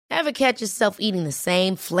Ever catch yourself eating the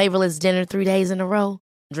same flavorless dinner 3 days in a row?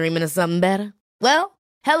 Dreaming of something better? Well,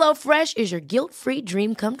 HelloFresh is your guilt-free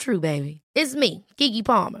dream come true, baby. It's me, Keke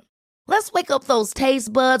Palmer. Let's wake up those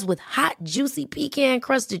taste buds with hot, juicy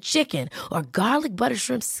pecan-crusted chicken or garlic butter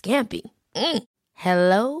shrimp scampi.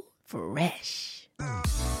 Hello Fresh.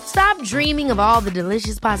 Stop dreaming of all the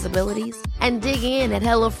delicious possibilities and dig in at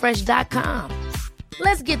HelloFresh.com.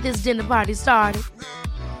 Let's get this dinner party started.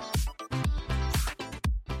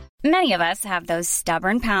 Many of us have those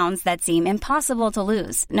stubborn pounds that seem impossible to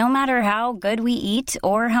lose, no matter how good we eat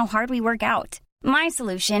or how hard we work out. My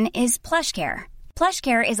solution is PlushCare.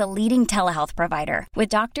 PlushCare is a leading telehealth provider with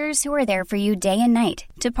doctors who are there for you day and night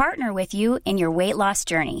to partner with you in your weight loss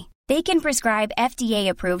journey. They can prescribe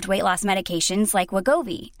FDA-approved weight loss medications like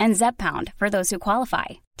Wegovy and Zepbound for those who qualify.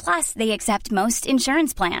 Plus, they accept most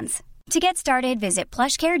insurance plans. To get started, visit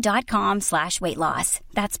plushcare.com/weightloss.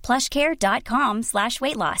 That's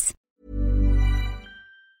plushcare.com/weightloss.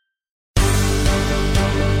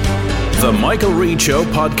 The Michael Reid Show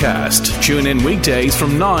podcast. Tune in weekdays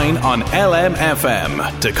from 9 on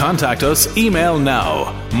LMFM. To contact us, email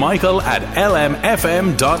now,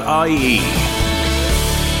 michael@lmfm.ie.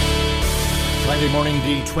 Friday morning,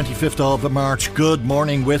 the 25th of March. Good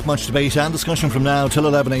morning, with much debate and discussion from now till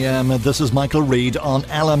 11 a.m. This is Michael Reid on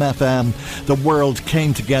LMFM. The world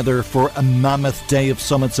came together for a mammoth day of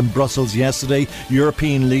summits in Brussels yesterday.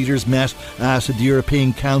 European leaders met at the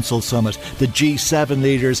European Council summit. The G7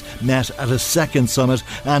 leaders met at a second summit,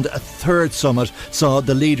 and a third summit saw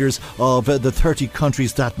the leaders of the 30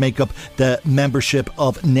 countries that make up the membership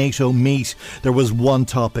of NATO meet. There was one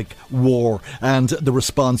topic: war, and the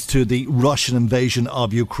response to the Russian invasion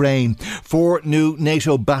of Ukraine. 4 new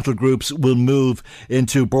NATO battle groups will move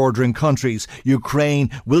into bordering countries.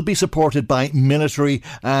 Ukraine will be supported by military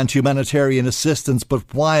and humanitarian assistance, but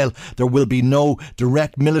while there will be no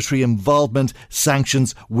direct military involvement,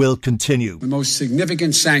 sanctions will continue. The most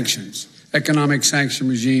significant sanctions, economic sanction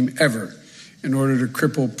regime ever, in order to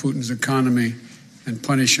cripple Putin's economy and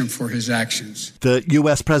punish him for his actions. The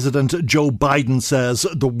US President Joe Biden says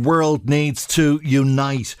the world needs to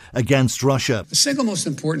unite against Russia. The single most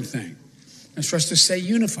important thing is for us to stay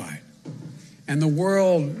unified, and the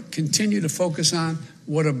world continue to focus on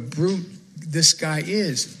what a brute this guy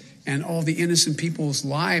is, and all the innocent people's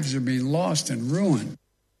lives are being lost and ruined.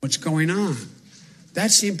 What's going on?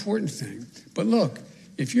 That's the important thing. But look,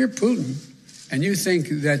 if you're Putin and you think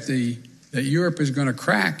that Europe is going to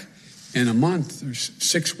crack in a month or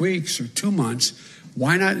 6 weeks or 2 months,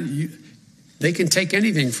 why not? They can take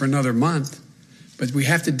anything for another month, but we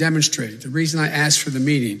have to demonstrate. The reason I asked for the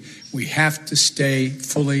meeting, we have to stay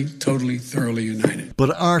fully, totally, thoroughly united.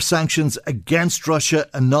 But are sanctions against Russia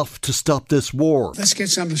enough to stop this war? Let's get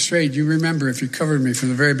something straight. You remember, if you covered me from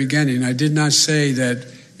the very beginning, I did not say that,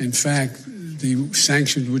 in fact, the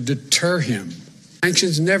sanctions would deter him.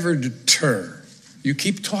 Sanctions never deter. You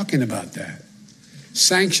keep talking about that.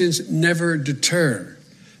 Sanctions never deter.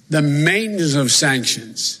 The maintenance of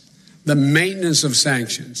sanctions, the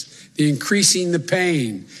increasing the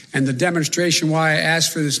pain, and the demonstration why I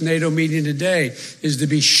asked for this NATO meeting today is to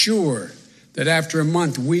be sure that after a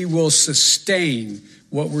month we will sustain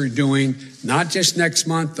what we're doing, not just next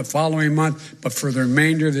month, the following month, but for the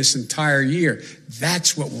remainder of this entire year.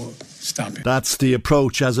 That's what will stop it. That's the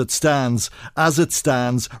approach as it stands. As it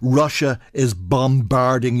stands, Russia is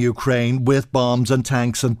bombarding Ukraine with bombs and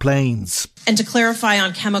tanks and planes. And to clarify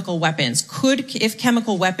on chemical weapons, if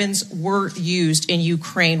chemical weapons were used in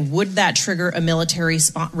Ukraine, would that trigger a military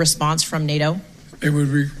response from NATO? It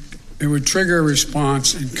would trigger a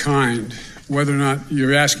response in kind. Whether or not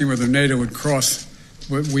you're asking whether NATO would cross,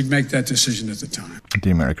 we'd make that decision at the time.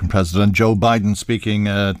 The American President Joe Biden speaking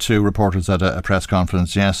to reporters at a press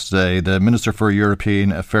conference yesterday. The Minister for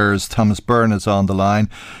European Affairs, Thomas Byrne, is on the line.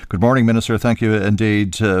 Good morning, Minister. Thank you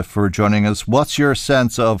indeed for joining us. What's your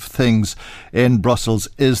sense of things in Brussels?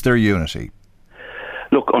 Is there unity?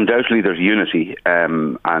 Look, undoubtedly there's unity,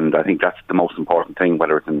 and I think that's the most important thing,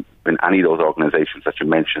 whether it's in any of those organisations that you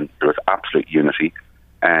mentioned. There is absolute unity.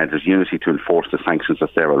 There's unity to enforce the sanctions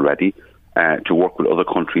that's there already. To work with other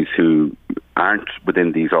countries who aren't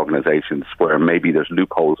within these organisations, where maybe there's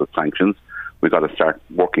loopholes of sanctions. We've got to start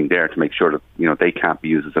working there to make sure that they can't be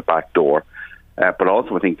used as a back door. But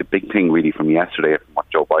also, I think the big thing really from yesterday, from what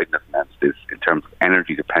Joe Biden has announced, is in terms of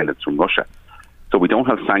energy dependence from Russia. So we don't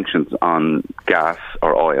have sanctions on gas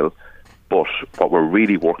or oil, but what we're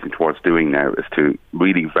really working towards doing now is to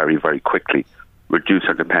really very, very quickly reduce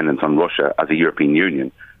our dependence on Russia as a European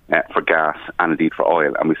Union. For gas and indeed for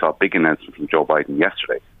oil. And we saw a big announcement from Joe Biden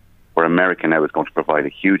yesterday where America now is going to provide a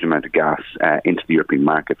huge amount of gas into the European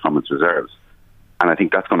market from its reserves. And I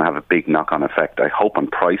think that's going to have a big knock-on effect, I hope, on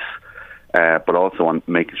price, but also on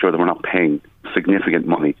making sure that we're not paying significant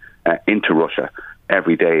money into Russia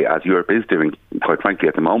every day, as Europe is doing, quite frankly,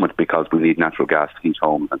 at the moment, because we need natural gas to heat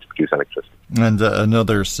homes and to produce electricity. And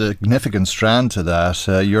another significant strand to that,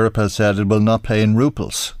 Europe has said it will not pay in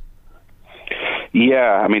rubles.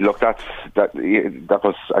 Yeah, I mean, look, that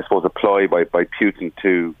was, I suppose, a ploy by Putin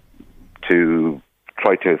to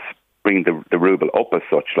try to bring the ruble up as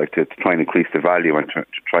such, like to try and increase the value and to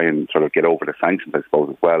try and sort of get over the sanctions, I suppose,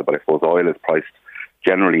 as well. But I suppose oil is priced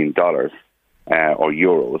generally in dollars or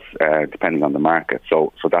euros, depending on the market.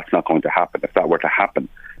 So that's not going to happen. If that were to happen,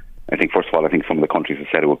 I think, first of all, I think some of the countries have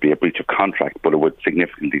said it would be a breach of contract, but it would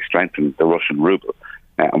significantly strengthen the Russian ruble,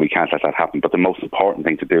 and we can't let that happen. But the most important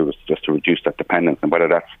thing to do is just to reduce that dependence, and whether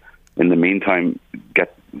that's, in the meantime,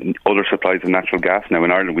 get other supplies of natural gas. Now,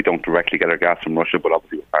 in Ireland, we don't directly get our gas from Russia, but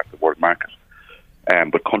obviously we're part of the world market.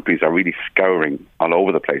 But countries are really scouring all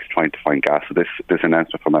over the place trying to find gas. So this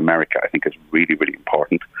announcement from America, I think, is really, really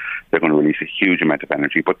important. They're going to release a huge amount of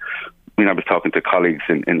energy. But I was talking to colleagues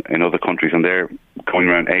in other countries, and they're going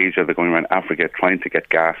around Asia, they're going around Africa, trying to get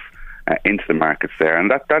gas into the markets there. And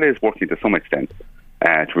that is working to some extent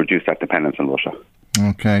to reduce that dependence on Russia.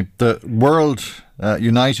 Okay. The world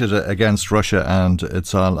united against Russia and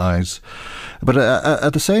its allies. But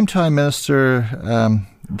at the same time, Minister,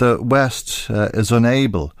 the West is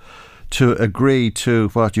unable to agree to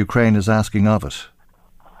what Ukraine is asking of it.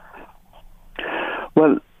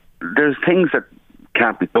 Well, there's things that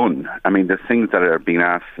can't be done. I mean, there's things that are being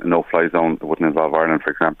asked, a no-fly zone that wouldn't involve Ireland,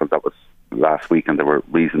 for example. That was last week, and there were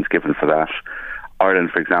reasons given for that.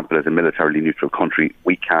 Ireland, for example, is a militarily neutral country.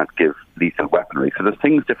 We can't give lethal weaponry. So there's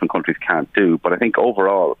things different countries can't do. But I think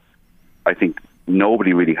overall,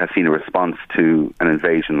 nobody really has seen a response to an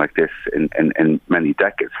invasion like this in many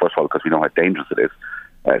decades. First of all, because we know how dangerous it is.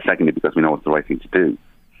 Secondly, because we know it's the right thing to do.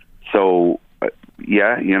 So,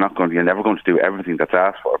 you're never going to do everything that's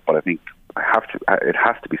asked for. But I think it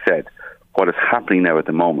has to be said, what is happening now at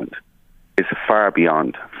the moment is far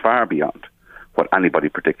beyond what anybody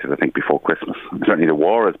predicted, I think, before Christmas. Certainly the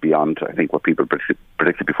war is beyond, I think, what people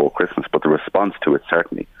predicted before Christmas, but the response to it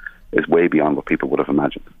certainly is way beyond what people would have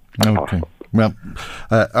imagined. Okay. Well,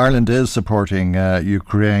 Ireland is supporting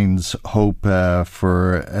Ukraine's hope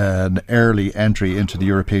for an early entry into the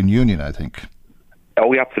European Union, I think.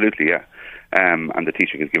 Oh, absolutely, yeah. And the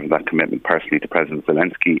Taoiseach has given that commitment personally to President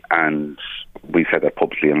Zelensky, and we've said that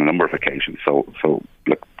publicly on a number of occasions. So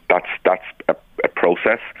look, that's a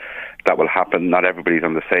process that will happen. Not everybody's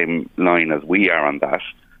on the same line as we are on that.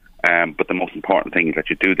 But the most important thing that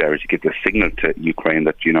you do there is you give the signal to Ukraine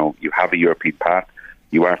that, you have a European path.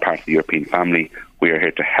 You are part of the European family. We are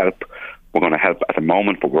here to help. We're going to help at the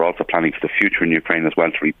moment, but we're also planning for the future in Ukraine as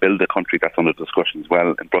well, to rebuild the country. That's under discussion as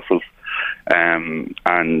well in Brussels.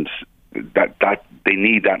 And that they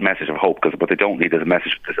need that message of hope, because what they don't need is a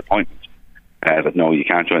message of disappointment. That no, you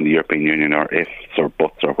can't join the European Union, or ifs or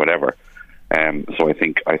buts or whatever. So I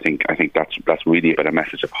think that's really about a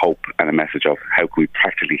message of hope and a message of how can we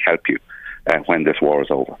practically help you when this war is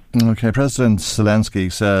over. Okay, President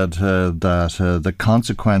Zelensky said that the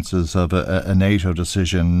consequences of a NATO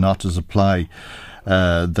decision not to supply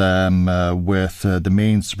them with the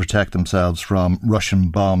means to protect themselves from Russian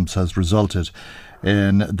bombs has resulted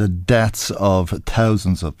in the deaths of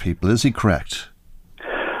thousands of people. Is he correct?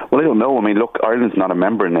 Well, I don't know. I mean, look, Ireland's not a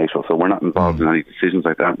member in NATO, so we're not involved in any decisions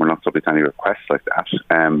like that. We're not subject to any requests like that.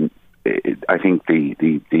 I think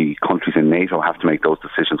the countries in NATO have to make those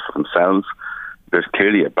decisions for themselves. There's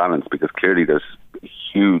clearly a balance, because clearly there's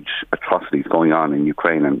huge atrocities going on in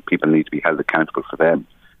Ukraine, and people need to be held accountable for them,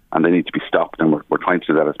 and they need to be stopped, and we're trying to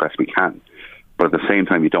do that as best we can. But at the same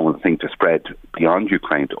time, you don't want the thing to spread beyond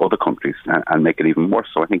Ukraine to other countries and make it even worse.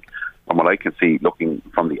 So I think, from what I can see, looking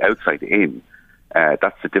from the outside in,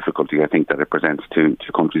 that's the difficulty, I think, that it presents to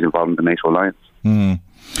countries involved in the NATO alliance.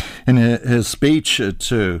 In his speech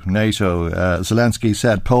to NATO, Zelensky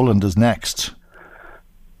said Poland is next.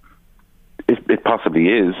 It possibly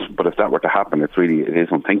is, but if that were to happen, it is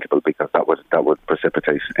unthinkable, because that would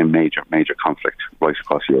precipitate a major conflict right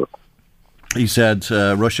across Europe. He said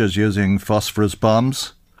Russia is using phosphorus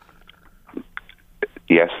bombs.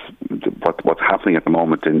 Yes, what's happening at the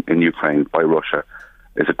moment in Ukraine by Russia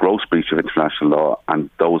is a gross breach of international law, and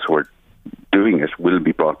those who are doing it will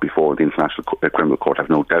be brought before the International Criminal Court. I have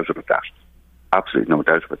no doubt about that. Absolutely no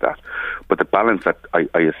doubt about that. But the balance that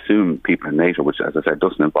I assume people in NATO, which, as I said,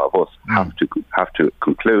 doesn't involve us, have to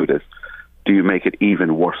conclude is, do you make it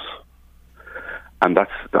even worse? And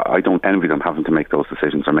I don't envy them having to make those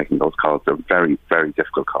decisions or making those calls. They're very, very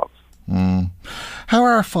difficult calls. How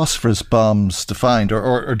are phosphorus bombs defined,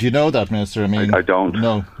 or do you know that, Minister? I don't.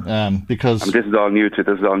 No, because this is all new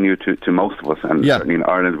to most of us, and certainly in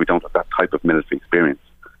Ireland we don't have that type of military experience.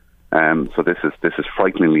 So this is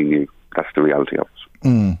frighteningly new. That's the reality of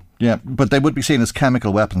it. Yeah, but they would be seen as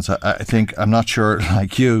chemical weapons, I think. I'm not sure,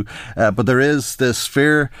 like you, but there is this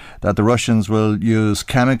fear that the Russians will use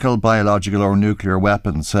chemical, biological or nuclear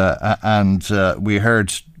weapons. And we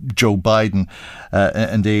heard Joe Biden,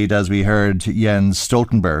 indeed, as we heard Jens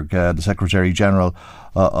Stoltenberg, the Secretary General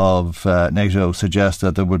of NATO, suggest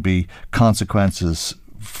that there would be consequences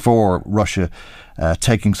for Russia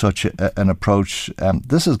taking such an approach.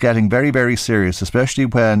 This is getting very, very serious, especially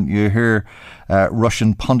when you hear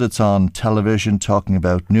Russian pundits on television talking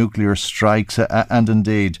about nuclear strikes, and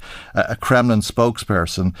indeed a Kremlin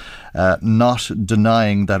spokesperson not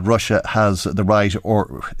denying that Russia has the right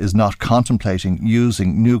or is not contemplating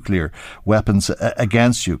using nuclear weapons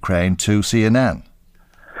against Ukraine to CNN.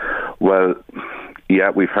 Well, yeah,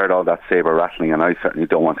 we've heard all that sabre rattling, and I certainly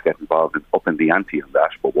don't want to get involved in upping the ante on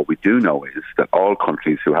that. But what we do know is that all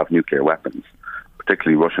countries who have nuclear weapons,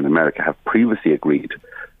 particularly Russia and America, have previously agreed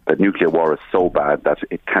that nuclear war is so bad that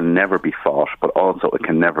it can never be fought, but also it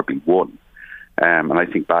can never be won. And I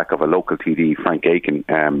think back of a local TD, Frank Aiken,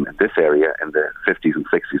 in this area in the 50s and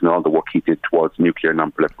 60s, and all the work he did towards nuclear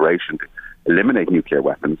non-proliferation to eliminate nuclear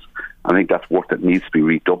weapons. I think that's work that needs to be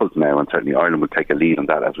redoubled now, and certainly Ireland will take a lead on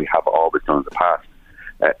that, as we have always done in the past.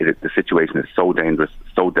 The situation is so dangerous,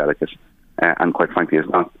 so delicate, and quite frankly, it's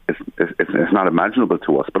not imaginable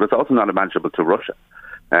to us. But it's also not imaginable to Russia,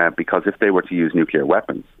 because if they were to use nuclear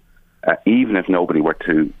weapons, even if nobody were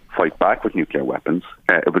to fight back with nuclear weapons,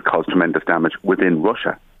 it would cause tremendous damage within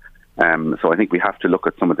Russia. So I think we have to look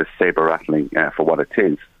at some of this sabre rattling for what it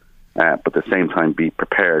is, but at the same time be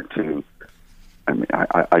prepared to.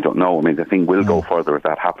 I don't know. I mean, the thing will go further if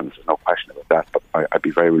that happens. There's no question about that. But I'd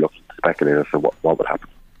be very reluctant to speculate as to what would happen.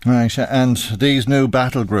 Right, and these new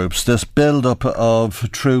battle groups, this build-up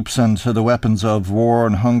of troops and the weapons of war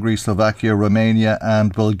in Hungary, Slovakia, Romania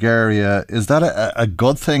and Bulgaria, is that a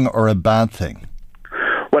good thing or a bad thing?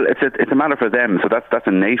 Well, it's a matter for them. So that's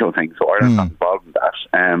a NATO thing. So Ireland's not involved in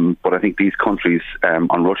that. But I think these countries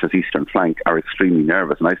on Russia's eastern flank are extremely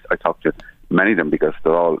nervous. And I talked to many of them because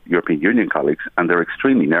they're all European Union colleagues, and they're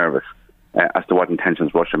extremely nervous as to what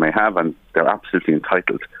intentions Russia may have, and they're absolutely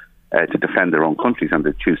entitled to defend their own countries, and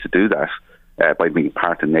they choose to do that by being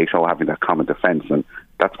part of NATO, having that common defence, and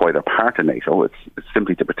that's why they're part of NATO. It's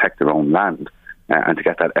simply to protect their own land and to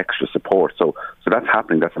get that extra support. So that's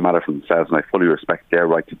happening. That's a matter for themselves, and I fully respect their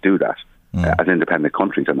right to do that as independent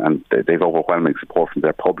countries, and they've overwhelming support from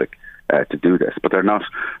their public to do this. But they're not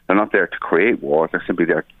there to create war. They're simply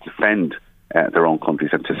there to defend their own countries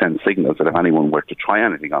and to send signals that if anyone were to try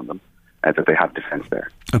anything on them, that they have defence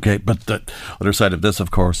there. OK, but the other side of this,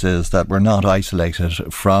 of course, is that we're not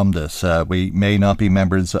isolated from this. We may not be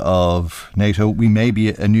members of NATO. We may be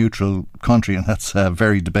a neutral country, and that's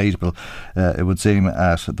very debatable, it would seem,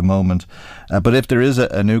 at the moment. But if there is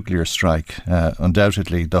a nuclear strike,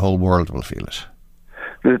 undoubtedly the whole world will feel it.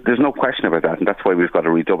 There's no question about that, and that's why we've got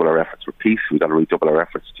to redouble our efforts for peace. We've got to redouble our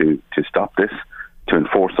efforts to stop this, to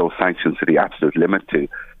enforce those sanctions to the absolute limit, to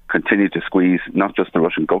continue to squeeze not just the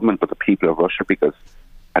Russian government but the people of Russia, because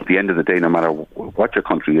at the end of the day, no matter what your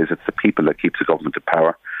country is, it's the people that keeps the government in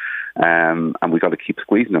power, and we've got to keep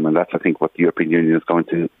squeezing them, and that's, I think, what the European Union is going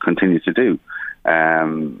to continue to do.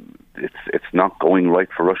 It's not going right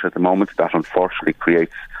for Russia at the moment. That unfortunately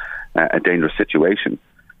creates a dangerous situation,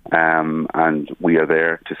 and we are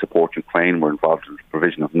there to support Ukraine. We're involved in the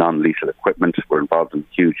provision of non-lethal equipment. We're involved in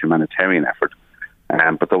a huge humanitarian effort.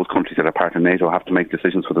 But those countries that are part of NATO have to make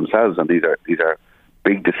decisions for themselves, and these are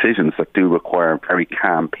big decisions that do require very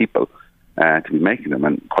calm people to be making them.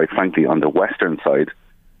 And quite frankly, on the Western side,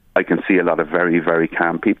 I can see a lot of very, very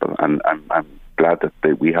calm people, and I'm glad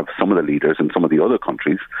that we have some of the leaders in some of the other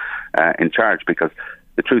countries in charge, because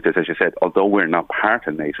the truth is, as you said, although we're not part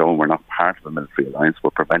of NATO and we're not part of a military alliance,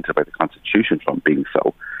 we're prevented by the Constitution from being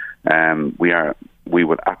so. We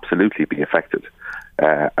would absolutely be affected.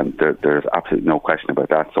 And there's absolutely no question about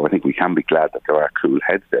that. So I think we can be glad that there are cool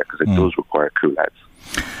heads there, because it does require cool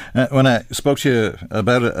heads. When I spoke to you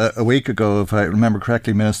about a week ago, if I remember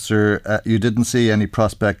correctly, Minister, you didn't see any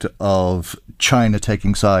prospect of China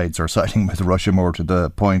taking sides or siding with Russia, more to the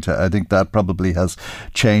point. I think that probably has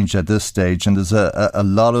changed at this stage, and there's a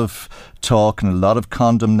lot of talk and a lot of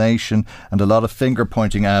condemnation and a lot of finger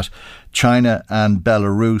pointing at China and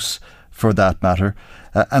Belarus, for that matter.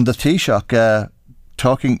 And the Taoiseach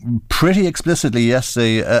talking pretty explicitly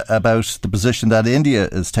yesterday about the position that India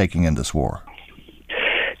is taking in this war.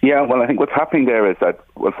 Yeah, well, I think what's happening there is that,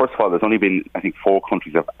 well, first of all, there's only been, I think, 4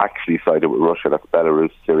 countries that have actually sided with Russia. That's Belarus,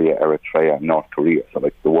 Syria, Eritrea, and North Korea. So,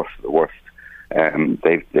 like, the worst of the worst.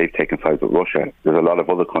 They've taken sides with Russia. There's a lot of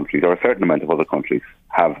other countries, or a certain amount of other countries,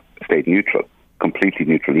 have stayed neutral, completely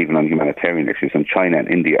neutral, even on humanitarian issues, and China and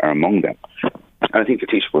India are among them. And I think the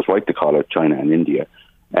Taoiseach was right to call out China and India.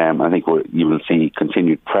 I think you will see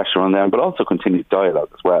continued pressure on them, but also continued dialogue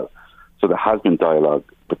as well. So there has been dialogue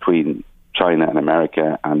between China and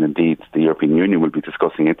America, and indeed the European Union will be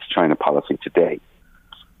discussing its China policy today.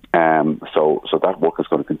 So that work is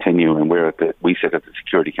going to continue, and we sit at the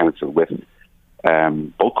Security Council with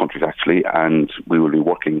both countries actually, and we will be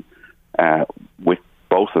working with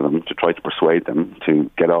both of them to try to persuade them to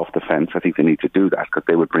get off the fence. I think they need to do that because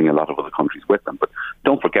they would bring a lot of other countries with them. But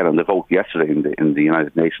don't forget, on the vote yesterday in the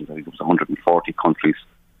United Nations, I think it was 140 countries,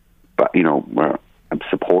 but were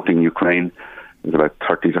supporting Ukraine. There's about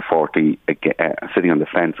 30 to 40 sitting on the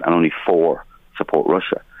fence, and only 4 support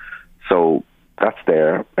Russia. So that's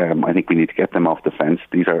there. I think we need to get them off the fence.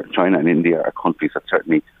 China and India are countries that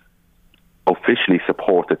certainly officially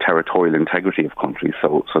support the territorial integrity of countries.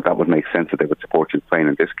 So that would make sense that they would support Ukraine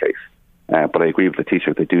in this case. But I agree with the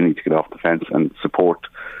Taoiseach, they do need to get off the fence and support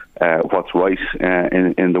what's right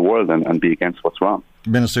in the world and be against what's wrong.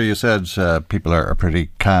 Minister, you said people are pretty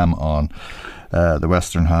calm on the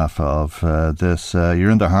western half of this. You're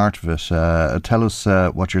in the heart of it. Tell us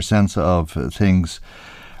what your sense of things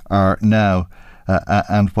are now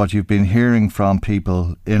and what you've been hearing from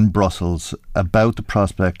people in Brussels about the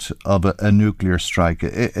prospect of a nuclear strike.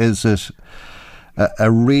 Is it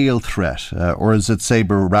a real threat, or is it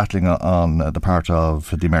sabre rattling on the part of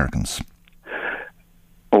the Americans?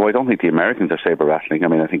 Oh, I don't think the Americans are sabre rattling. I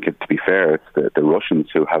mean, I think to be fair, it's the Russians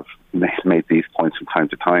who have made these points from time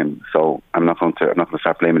to time. So I'm not going to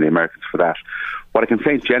start blaming the Americans for that. What I can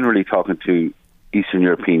say, generally talking to Eastern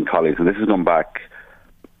European colleagues, and this has gone back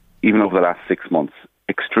even over the last 6 months,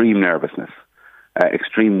 extreme nervousness,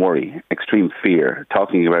 extreme worry, extreme fear.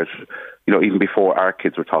 Talking about, even before our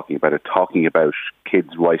kids were talking about it, talking about kids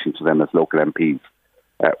writing to them as local MPs,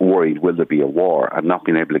 worried, will there be a war, and not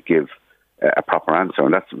being able to give a proper answer.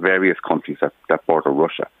 And that's various countries that border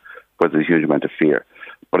Russia, where there's a huge amount of fear.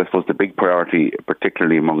 But I suppose the big priority,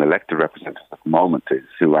 particularly among elected representatives at the moment, is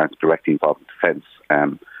who aren't directly involved in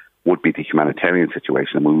defence, would be the humanitarian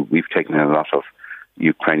situation. And we've taken in a lot of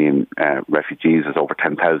Ukrainian refugees. There's over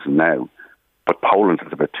 10,000 now. But Poland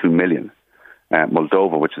has about 2 million.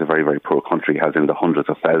 Moldova, which is a very, very poor country, has in the hundreds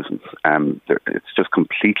of thousands. It's just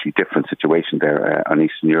completely different situation there on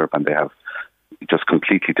Eastern Europe, and they have just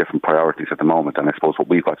completely different priorities at the moment. And I suppose what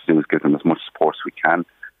we've got to do is give them as much support as we can.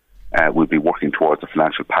 We'll be working towards a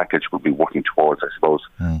financial package. We'll be working towards, I suppose,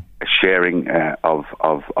 a sharing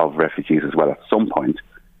of refugees as well at some point,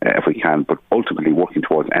 if we can, but ultimately working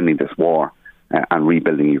towards ending this war and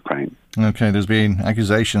rebuilding Ukraine. OK, there's been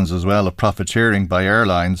accusations as well of profiteering by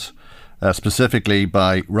airlines, specifically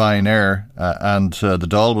by Ryanair, and the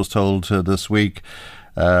Dáil was told this week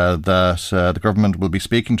that the government will be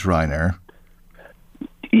speaking to Ryanair.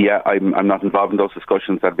 Yeah, I'm not involved in those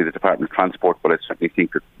discussions. That'll be the Department of Transport, but I certainly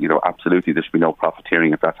think that, absolutely there should be no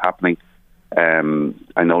profiteering if that's happening.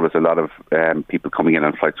 I know there's a lot of people coming in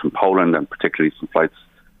on flights from Poland, and particularly some flights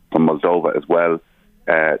from Moldova as well.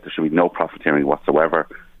 There should be no profiteering whatsoever.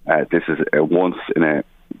 This is a once in a,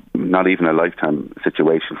 not even a lifetime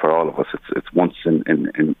situation for all of us. It's once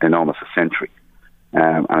in almost a century.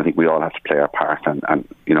 And I think we all have to play our part, and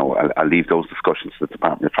I'll leave those discussions to the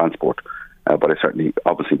Department of Transport. But I certainly,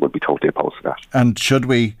 obviously, would be totally opposed to that. And should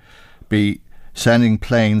we be sending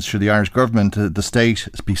planes, should the Irish government, the state,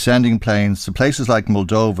 be sending planes to places like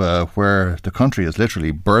Moldova, where the country is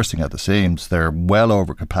literally bursting at the seams? They're well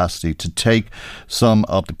over capacity, to take some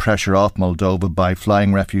of the pressure off Moldova by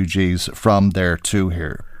flying refugees from there to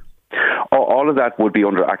here? All of that would be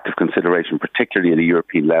under active consideration, particularly at a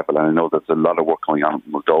European level. And I know there's a lot of work going on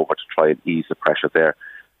in Moldova to try and ease the pressure there.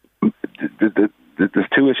 There's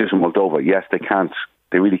 2 issues in Moldova. Yes,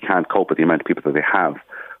 they really can't cope with the amount of people that they have,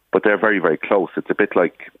 but they're very, very close. It's a bit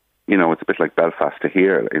like, Belfast to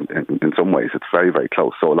here in some ways. It's very, very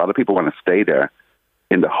close. So a lot of people want to stay there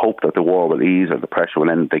in the hope that the war will ease or the pressure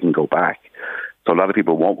will end and they can go back. So a lot of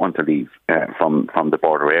people won't want to leave from the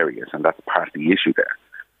border areas, and that's part of the issue there.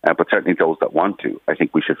 But certainly those that want to, I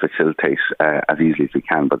think we should facilitate as easily as we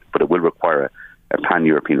can, but it will require a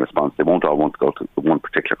pan-European response. They won't all want to go to one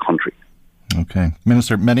particular country. OK.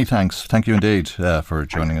 Minister, many thanks. Thank you indeed for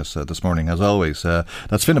joining us this morning, as always.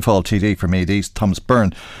 That's Fianna Fáil TD for Meath East, Thomas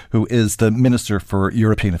Byrne, who is the Minister for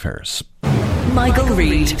European Affairs. Michael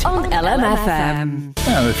Reid on LMFM.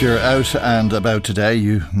 Now, if you're out and about today,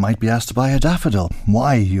 you might be asked to buy a daffodil.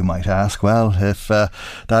 Why, you might ask? Well, if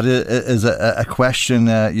that is a question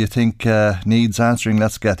you think needs answering,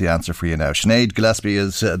 let's get the answer for you now. Sinead Gillespie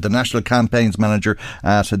is the National Campaigns Manager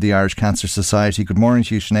at the Irish Cancer Society. Good morning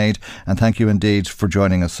to you, Sinead, and thank you indeed for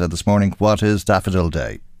joining us this morning. What is Daffodil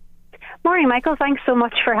Day? Morning, Michael. Thanks so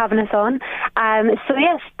much for having us on. So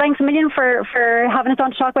yes, thanks a million for having us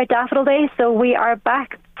on to talk about Daffodil Day. So we are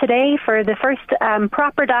back today for the first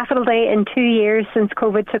proper Daffodil Day in 2 years since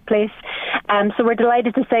COVID took place. So we're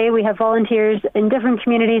delighted to say we have volunteers in different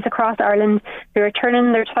communities across Ireland who are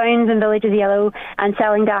turning their towns and villages yellow and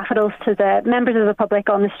selling daffodils to the members of the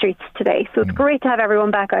public on the streets today. So it's great to have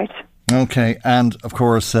everyone back out. Okay, and of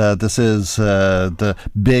course this is the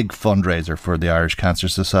big fundraiser for the Irish Cancer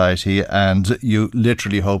Society, and you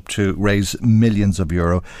literally hope to raise millions of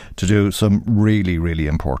euro to do some really, really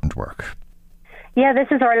important work. Yeah, this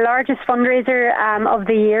is our largest fundraiser of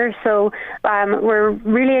the year, so we're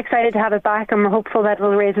really excited to have it back, and we're hopeful that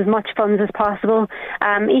we'll raise as much funds as possible.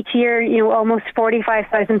 Each year, almost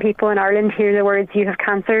 45,000 people in Ireland hear the words "you have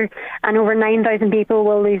cancer," and over 9,000 people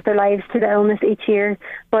will lose their lives to the illness each year.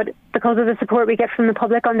 But because of the support we get from the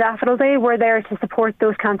public on Daffodil Day, we're there to support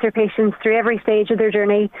those cancer patients through every stage of their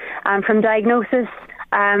journey, from diagnosis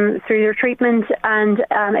through their treatment and,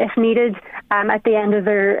 if needed, at the end of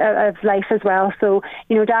their life as well. So,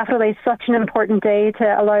 Daffodil Day is such an important day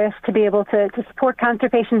to allow us to be able to support cancer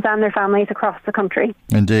patients and their families across the country.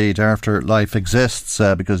 Indeed, Afterlife exists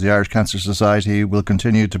because the Irish Cancer Society will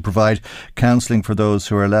continue to provide counselling for those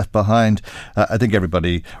who are left behind. I think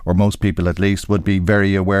everybody, or most people at least, would be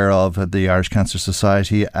very aware of the Irish Cancer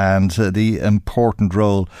Society and the important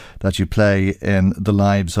role that you play in the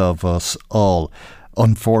lives of us all.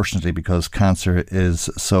 Unfortunately, because cancer is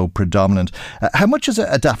so predominant. How much is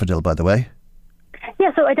a daffodil, by the way?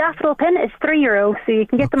 Yeah, so a daffodil pin is €3, so you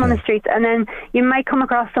can get them on the streets, and then you might come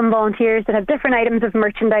across some volunteers that have different items of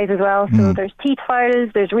merchandise as well. So there's tea towels,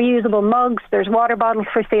 there's reusable mugs, there's water bottles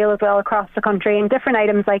for sale as well across the country, and different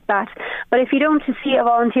items like that. But if you don't see a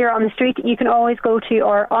volunteer on the street, you can always go to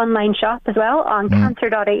our online shop as well on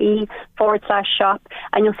cancer.ie/shop,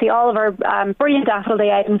 and you'll see all of our brilliant Daffodil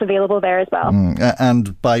Day items available there as well.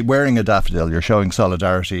 And by wearing a daffodil, you're showing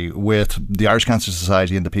solidarity with the Irish Cancer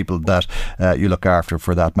Society and the people that you look after,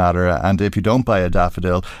 for that matter. And if you don't buy a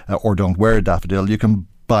daffodil or don't wear a daffodil, you can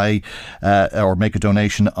buy or make a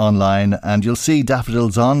donation online, and you'll see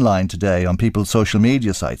daffodils online today on people's social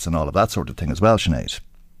media sites and all of that sort of thing as well, Sinead.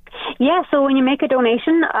 Yeah, so when you make a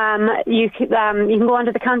donation, you can go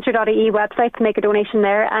onto the cancer.ie website to make a donation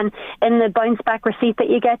there, and in the bounce back receipt that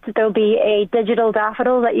you get, there'll be a digital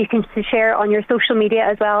daffodil that you can share on your social media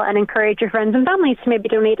as well, and encourage your friends and families to maybe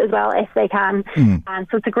donate as well if they can. And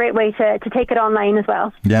so it's a great way to take it online as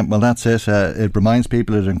well. Yeah, well, that's it. It reminds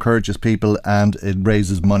people, it encourages people, and it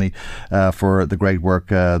raises money for the great work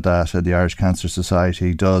that the Irish Cancer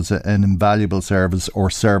Society does. An invaluable service, or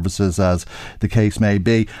services as the case may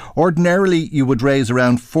be. Ordinarily, you would raise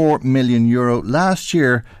around €4 million. Last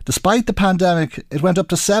year, despite the pandemic, it went up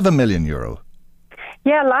to €7 million.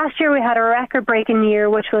 Yeah, last year we had a record-breaking year,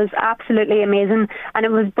 which was absolutely amazing, and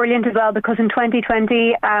it was brilliant as well because in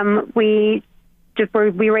 2020 we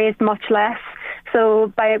raised much less.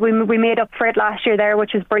 So we made up for it last year there,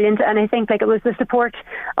 which was brilliant. And I think it was the support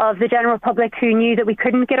of the general public who knew that we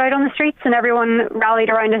couldn't get out on the streets, and everyone rallied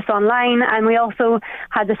around us online. And we also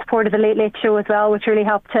had the support of the Late Late Show as well, which really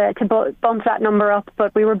helped to bump that number up.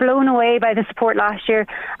 But we were blown away by the support last year,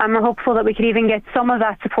 and we're hopeful that we could even get some of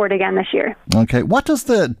that support again this year. Okay, what does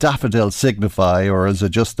the daffodil signify, or is it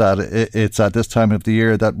just that it's at this time of the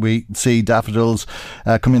year that we see daffodils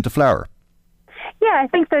come into flower? Yeah, I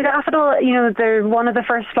think the daffodil, they're one of the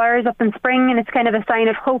first flowers up in spring, and it's kind of a sign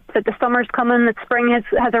of hope that the summer's coming, that spring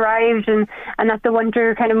has arrived, and that the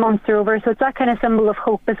winter kind of months are over. So it's that kind of symbol of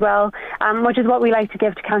hope as well, which is what we like to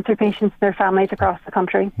give to cancer patients and their families across the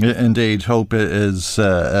country. Yeah, indeed, hope is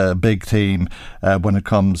a big theme when it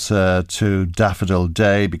comes to Daffodil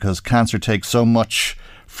Day, because cancer takes so much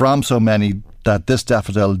from so many that this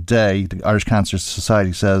Daffodil Day, the Irish Cancer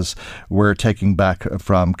Society says, we're taking back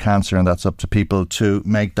from cancer, and that's up to people to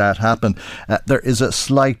make that happen. There is a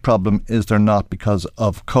slight problem, is there not, because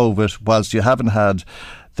of COVID. Whilst you haven't had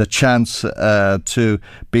the chance to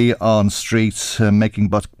be on streets making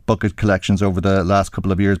bucket collections over the last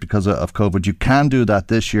couple of years because of COVID, you can do that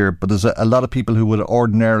this year, but there's a lot of people who would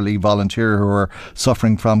ordinarily volunteer who are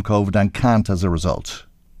suffering from COVID and can't as a result.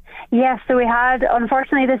 Yes, so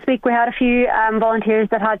unfortunately this week we had a few volunteers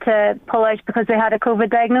that had to pull out because they had a COVID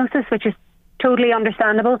diagnosis, which is totally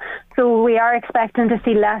understandable. So we are expecting to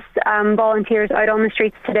see less volunteers out on the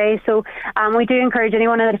streets today. So we do encourage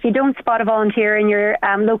anyone that if you don't spot a volunteer in your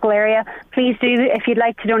local area, please do. If you'd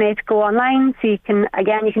like to donate, go online. So you can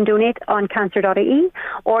donate on cancer.ie,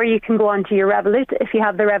 or you can go onto your Revolut. If you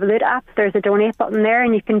have the Revolut app, there's a donate button there,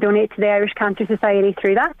 and you can donate to the Irish Cancer Society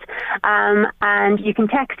through that. And you can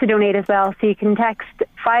text to donate as well. So you can text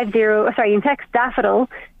Daffodil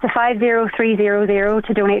to 50300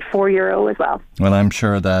 to donate €4 as well. Well, I'm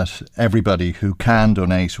sure that everybody who can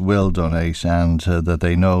donate will donate, and that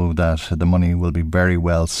they know that the money will be very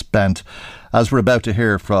well spent, as we're about to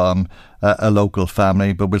hear from a local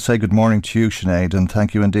family. But we'll say good morning to you, Sinead, and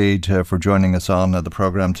thank you indeed for joining us on the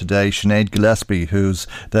programme today. Sinead Gillespie, who's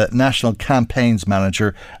the National Campaigns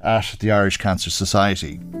Manager at the Irish Cancer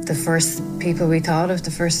Society. The first people we thought of,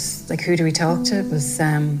 who do we talk to, was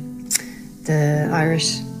the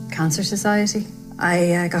Irish Cancer Society.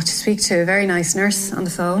 I got to speak to a very nice nurse on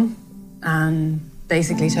the phone and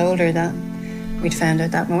basically told her that we'd found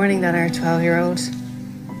out that morning that our 12-year-old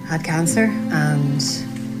had cancer, and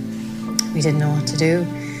we didn't know what to do.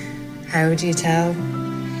 How do you tell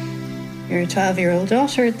your 12-year-old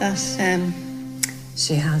daughter that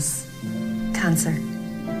she has cancer?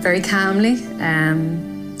 Very calmly,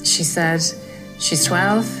 she said she's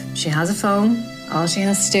 12, she has a phone, all she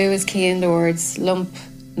has to do is key in the words lump,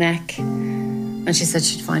 neck, and she said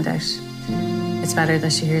she'd find out. It's better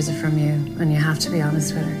that she hears it from you, and you have to be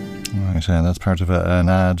honest with her. Right, that's part of an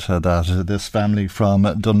ad that this family from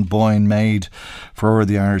Dunboyne made for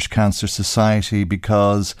the Irish Cancer Society,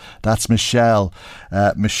 because that's Michelle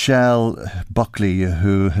Buckley,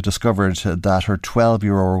 who had discovered that her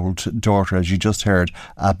 12-year-old daughter, as you just heard,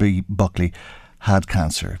 Abby Buckley, had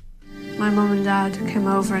cancer. My mum and dad came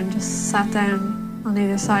over and just sat down on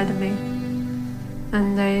either side of me,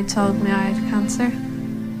 and they told me I had cancer,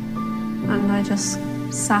 and I just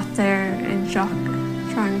sat there in shock,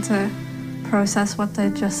 trying to process what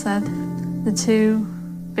they'd just said. The two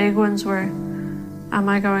big ones were, am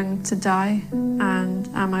I going to die, and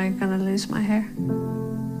am I going to lose my hair?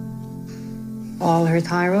 All her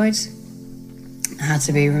thyroid had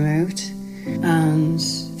to be removed, and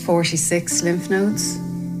 46 lymph nodes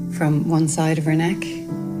from one side of her neck.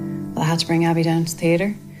 I had to bring Abby down to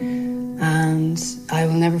theatre, and I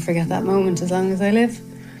will never forget that moment as long as I live.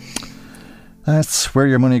 That's where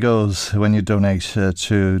your money goes when you donate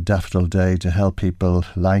to Daffodil Day, to help people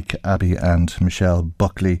like Abby and Michelle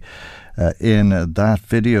Buckley. In that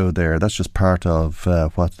video there, that's just part of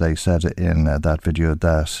what they said in that video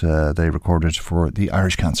that they recorded for the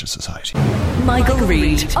Irish Cancer Society. Michael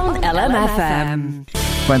Reid on LMFM.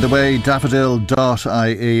 By the way,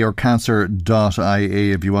 daffodil.ie or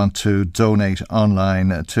cancer.ie if you want to donate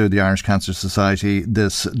online to the Irish Cancer Society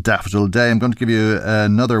this Daffodil Day. I'm going to give you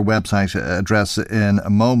another website address in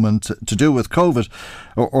a moment to do with COVID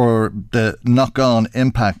or the knock-on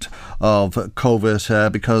impact of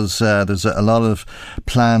COVID, because there's a lot of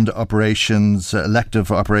planned operations,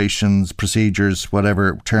 elective operations, procedures,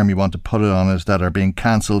 whatever term you want to put it on it, that are being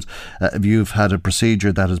cancelled. If you've had a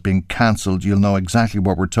procedure that has been cancelled, you'll know exactly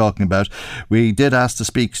what we're talking about. We did ask to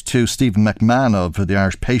speak to Stephen McMahon of the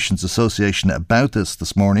Irish Patients Association about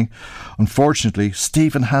this morning. Unfortunately,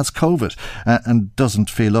 Stephen has COVID and doesn't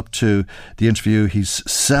feel up to the interview. He's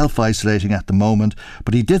self-isolating at the moment,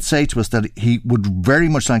 but he did say to us that he would very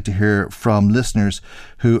much like to hear from listeners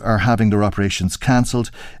who are having their operations cancelled.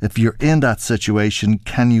 If you're in that situation,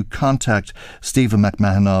 can you contact Stephen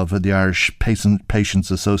McMahon of the Irish Patients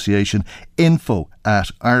Association?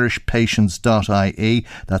 info@irishpatients.ie.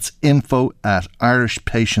 That's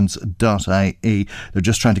info@irishpatients.ie. They're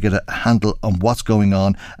just trying to get a handle on what's going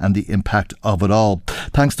on and the impact of it all.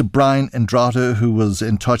 Thanks to Brian Indrata, who was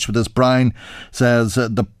in touch with us. Brian says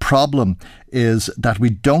the problem is that we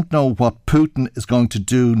don't know what Putin is going to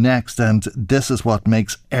do next, and this is what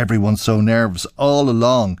makes everyone so nervous. All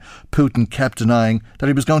along, Putin kept denying that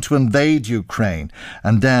he was going to invade Ukraine,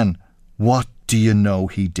 and then what do you know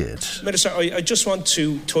he did? Minister, I just want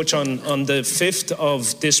to touch on the 5th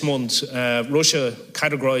of this month, Russia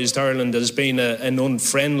categorised Ireland as being an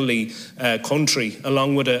unfriendly country,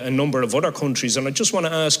 along with a number of other countries, and I just want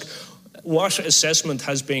to ask, what assessment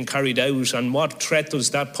has been carried out, and what threat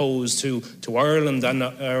does that pose to Ireland and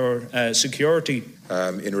our security?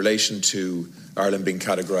 In relation to Ireland being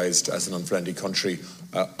categorised as an unfriendly country,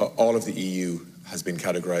 all of the EU has been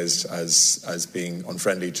categorised as being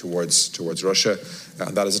unfriendly towards Russia,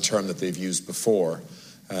 and that is a term that they've used before,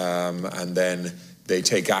 and then they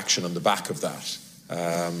take action on the back of that,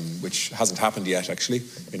 which hasn't happened yet actually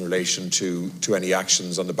in relation to any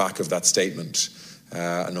actions on the back of that statement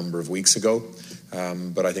a number of weeks ago.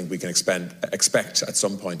 but I think we can expect at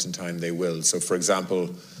some point in time they will. So, for example,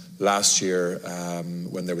 last year,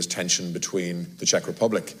 when there was tension between the Czech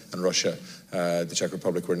Republic and Russia, the Czech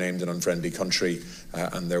Republic were named an unfriendly country,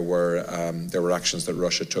 and there were actions that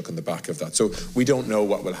Russia took on the back of that. So we don't know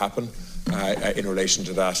what will happen in relation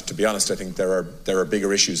to that. To be honest, I think there are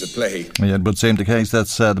bigger issues at play. Yeah, it would seem the case.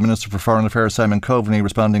 That's the Minister for Foreign Affairs, Simon Coveney,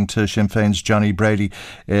 responding to Sinn Féin's Johnny Brady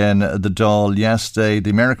in the Dáil yesterday.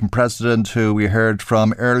 The American president, who we heard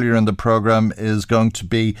from earlier in the programme, is going to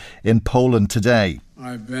be in Poland today.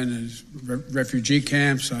 I've been in refugee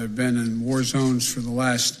camps. I've been in war zones for the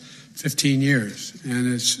last 15 years,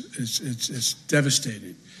 and it's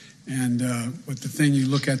devastating. But the thing you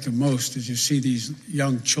look at the most is you see these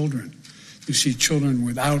young children. You see children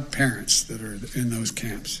without parents that are in those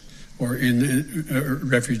camps or in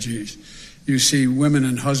refugees. You see women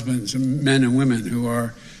and husbands, men and women who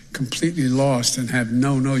are completely lost and have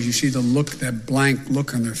no nose. You see the look, that blank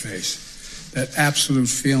look on their face, that absolute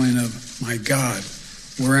feeling of, my God,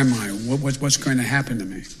 where am I? What's going to happen to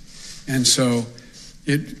me? And so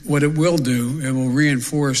what it will do, it will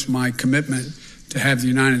reinforce my commitment to have the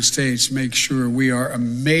United States make sure we are a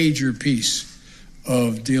major piece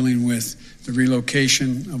of dealing with the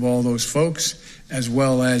relocation of all those folks, as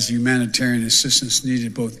well as humanitarian assistance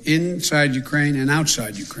needed both inside Ukraine and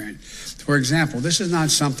outside Ukraine. For example, this is not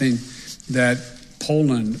something that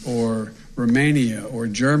Poland or Romania or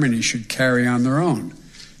Germany should carry on their own.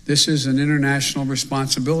 This is an international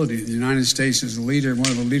responsibility. The United States, as a leader, one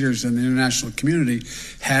of the leaders in the international community,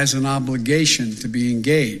 has an obligation to be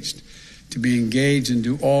engaged and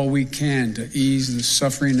do all we can to ease the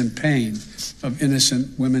suffering and pain of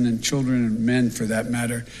innocent women and children and men, for that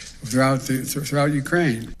matter, throughout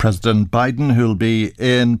Ukraine. President Biden, who'll be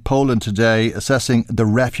in Poland today assessing the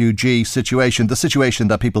refugee situation, the situation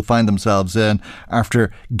that people find themselves in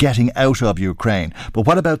after getting out of Ukraine. But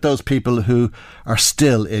what about those people who are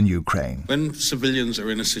still in Ukraine? When civilians are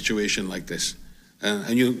in a situation like this,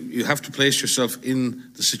 and you have to place yourself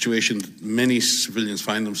in the situation that many civilians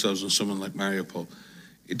find themselves in, someone like Mariupol.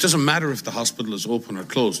 It doesn't matter if the hospital is open or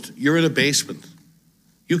closed. You're in a basement.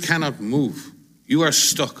 You cannot move. You are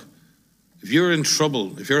stuck. If you're in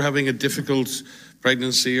trouble, if you're having a difficult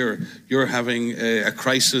pregnancy, or you're having a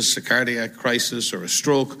crisis, a cardiac crisis or a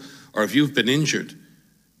stroke, or if you've been injured,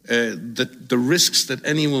 the risks that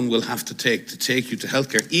anyone will have to take you to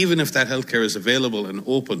healthcare, even if that healthcare is available and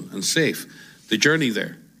open and safe, the journey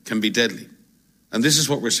there can be deadly. And this is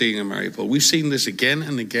what we're seeing in Mariupol. We've seen this again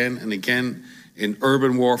and again and again in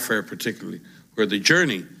urban warfare particularly, where the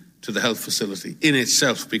journey to the health facility in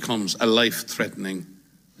itself becomes a life-threatening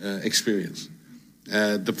experience.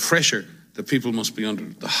 The pressure that people must be under,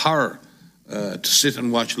 the horror to sit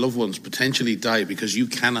and watch loved ones potentially die because you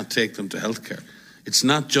cannot take them to healthcare. It's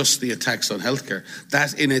not just the attacks on healthcare.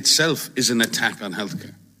 That in itself is an attack on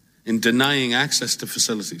healthcare, in denying access to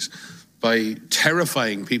facilities, by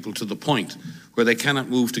terrifying people to the point where they cannot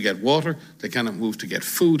move to get water, they cannot move to get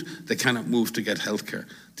food, they cannot move to get healthcare.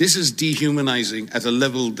 This is dehumanizing at a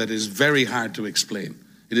level that is very hard to explain.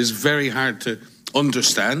 It is very hard to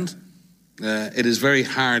understand. It is very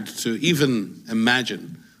hard to even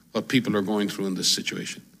imagine what people are going through in this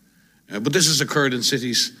situation. But this has occurred in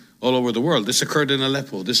cities all over the world. This occurred in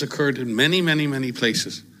Aleppo. This occurred in many, many, many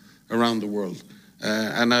places around the world.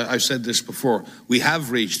 And I've said this before, we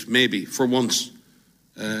have reached, maybe for once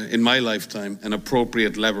in my lifetime, an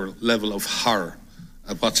appropriate level of horror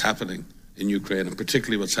at what's happening in Ukraine, and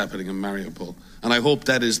particularly what's happening in Mariupol. And I hope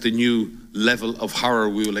that is the new level of horror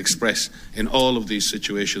we will express in all of these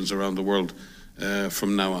situations around the world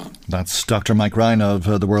from now on. That's Dr. Mike Ryan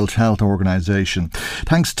of the World Health Organization.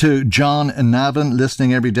 Thanks to John in Navan,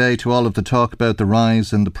 listening every day to all of the talk about the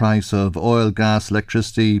rise in the price of oil, gas,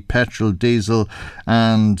 electricity, petrol, diesel,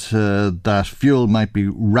 and that fuel might be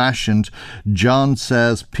rationed. John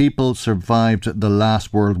says people survived the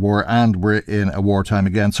last World War and we're in a wartime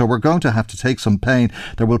again. So we're going to have to take some pain.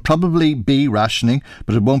 There will probably be rationing,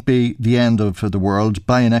 but it won't be the end of the world.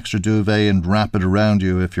 Buy an extra duvet and wrap it around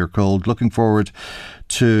you if you're cold. Looking forward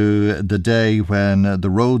to the day when the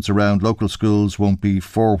roads around local schools won't be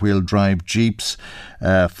four-wheel drive Jeeps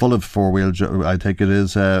full of four-wheel, I think it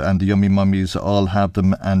is, and the yummy mummies all have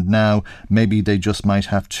them, and now maybe they just might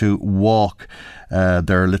have to walk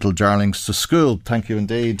their little darlings to school. Thank you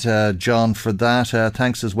indeed, John, for that.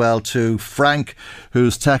 Thanks as well to Frank,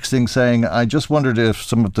 who's texting saying, I just wondered if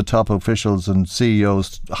some of the top officials and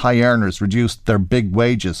CEOs, high earners, reduced their big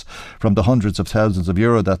wages from the hundreds of thousands of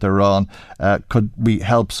euro that they're on. Could we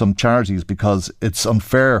help some charities, because it's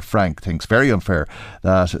unfair, Frank thinks, very unfair,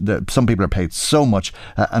 that some people are paid so much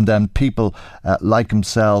and then people like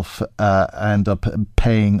himself end up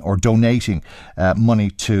paying or donating money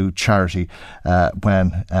to charity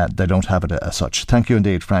when they don't have it as such. Thank you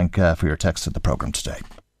indeed, Frank, for your text at the programme today.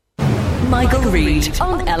 Michael Reid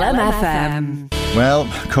on LMFM. Well,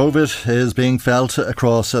 COVID is being felt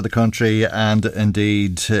across the country, and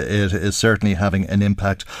indeed it is certainly having an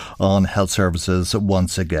impact on health services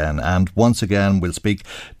once again. And once again we'll speak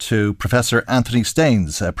to Professor Anthony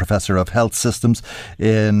Staines, Professor of Health Systems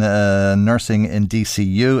in Nursing in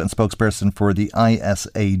DCU and spokesperson for the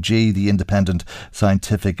ISAG, the Independent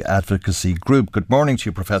Scientific Advocacy Group. Good morning to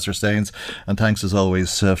you, Professor Staines, and thanks as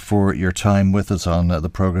always for your time with us on the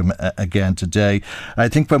programme again today. I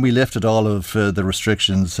think when we lifted all of the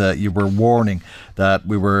restrictions, you were warning that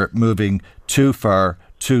we were moving too far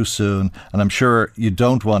too soon, and I'm sure you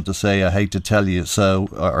don't want to say I hate to tell you so,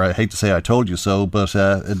 or I hate to say I told you so, but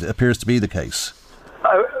it appears to be the case.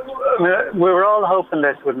 We were all hoping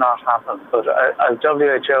this would not happen, but as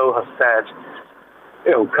WHO have said,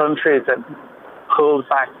 countries that pulled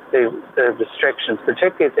back the restrictions,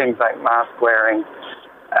 particularly things like mask wearing,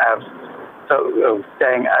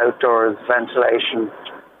 staying outdoors, ventilation,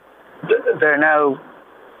 they're now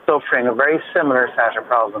suffering a very similar set of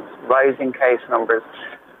problems. Rising case numbers,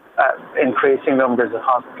 increasing numbers of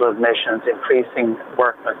hospital admissions, increasing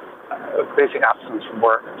absence from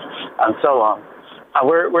work, and so on. And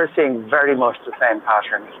we're seeing very much the same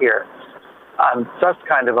pattern here. And that's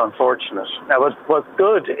kind of unfortunate. Now, what's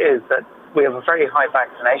good is that we have a very high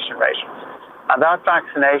vaccination rate. And that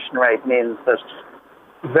vaccination rate means that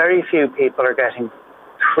very few people are getting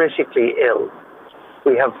critically ill.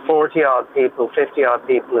 We have 40-odd people, 50-odd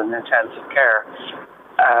people in intensive care,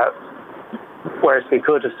 whereas we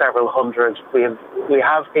could have several hundred. We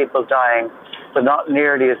have people dying, but not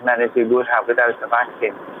nearly as many as we would have without the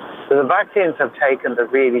vaccine. So the vaccines have taken the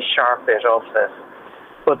really sharp bit off this,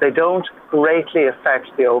 but they don't greatly affect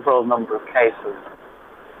the overall number of cases.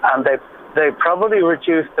 And they probably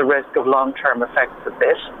reduce the risk of long-term effects a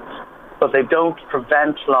bit, but they don't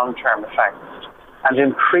prevent long-term effects. And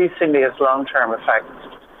increasingly, it's long-term effects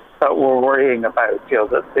that we're worrying about.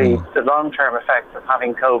 The long-term effects of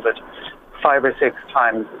having COVID 5 or 6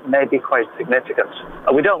 times may be quite significant.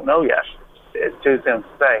 We don't know yet. It's too soon to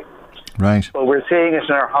say. Right. But we're seeing it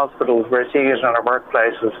in our hospitals. We're seeing it in our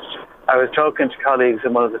workplaces. I was talking to colleagues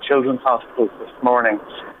in one of the children's hospitals this morning,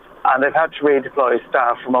 and they've had to redeploy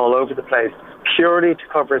staff from all over the place purely to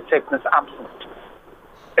cover sickness absence.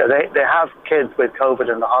 They have kids with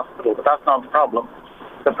COVID in the hospital, but that's not the problem.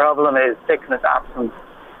 The problem is sickness absence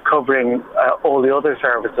covering all the other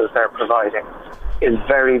services they're providing is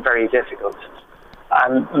very, very difficult.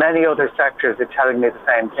 And many other sectors are telling me the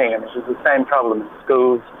same thing, and it's the same problem in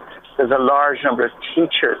schools. There's a large number of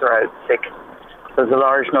teachers are out sick. There's a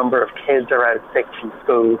large number of kids are out sick from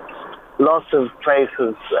school. Lots of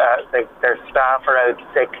places, their staff are out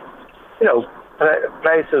sick.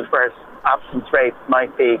 Places where absence rates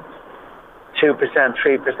might be 2%,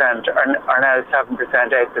 3%, are now 7%,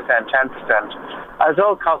 8%, 10%. It's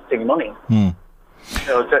all costing money.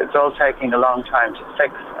 It's all taking a long time to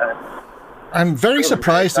fix. I'm very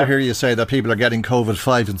surprised to hear you say that people are getting COVID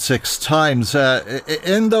 5 and 6 times.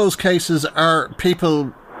 In those cases, are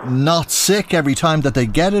people not sick every time that they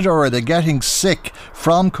get it, or are they getting sick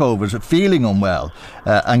from COVID, feeling unwell,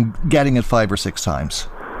 and getting it 5 or 6 times?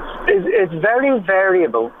 It's very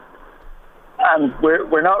variable. And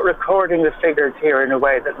we're not recording the figures here in a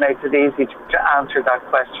way that makes it easy to answer that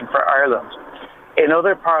question for Ireland. In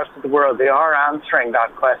other parts of the world, they are answering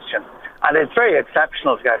that question. And it's very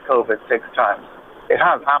exceptional to get COVID 6 times. It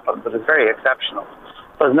has happened, but it's very exceptional.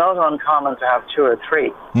 But it's not uncommon to have 2 or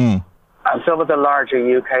 3. And some of the larger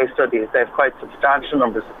UK studies, they have quite substantial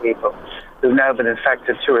numbers of people who've now been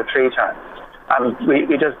infected 2 or 3 times. And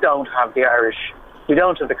we just don't have the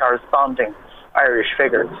corresponding Irish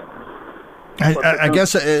figures. I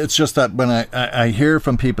guess it's just that when I hear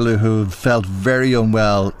from people who've felt very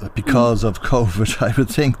unwell because of COVID, I would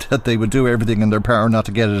think that they would do everything in their power not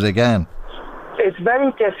to get it again. It's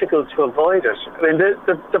very difficult to avoid it. I mean,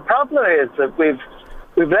 the problem is that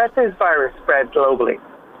we've let this virus spread globally.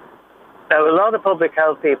 Now, a lot of public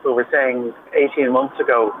health people were saying 18 months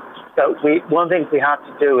ago that one thing we had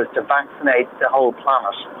to do is to vaccinate the whole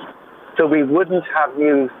planet so we wouldn't have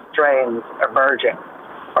new strains emerging,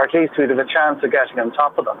 or at least we'd have a chance of getting on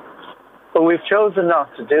top of them. But we've chosen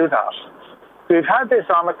not to do that. We've had this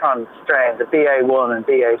Omicron strain, the BA1 and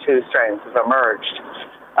BA2 strains have emerged.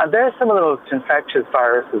 And they're some of the most infectious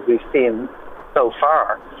viruses we've seen so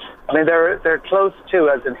far. I mean, they're close to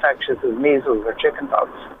as infectious as measles or chickenpox.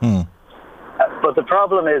 But the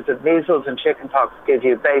problem is that measles and chickenpox give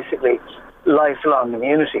you basically lifelong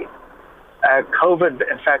immunity. COVID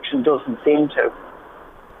infection doesn't seem to.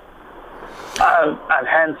 And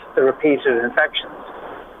hence the repeated infections.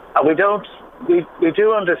 And we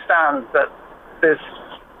do understand that this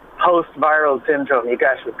post-viral syndrome you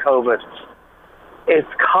get with COVID is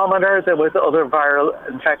commoner than with other viral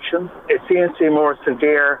infections. It seems to be more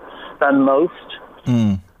severe than most.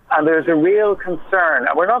 And there's a real concern,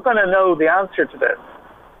 and we're not going to know the answer to this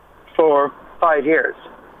for 5 years,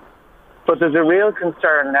 but there's a real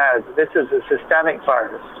concern now that this is a systemic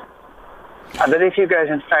virus, and that if you get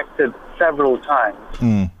infected several times,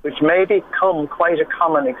 which may become quite a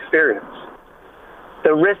common experience,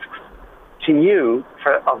 the risks to you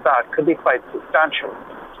of that could be quite substantial.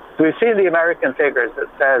 So we've seen the American figures that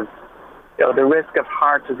says, the risk of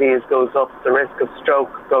heart disease goes up, the risk of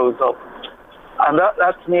stroke goes up. And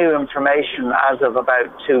that's new information as of about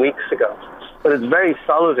 2 weeks ago. But it's very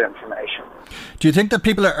solid information. Do you think that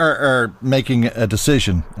people are making a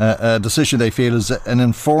decision they feel is an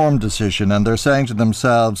informed decision, and they're saying to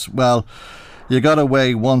themselves, well, you got to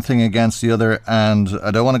weigh one thing against the other, and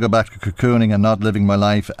I don't want to go back to cocooning and not living my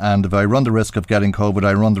life, and if I run the risk of getting COVID,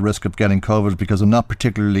 I run the risk of getting COVID because I'm not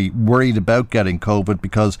particularly worried about getting COVID,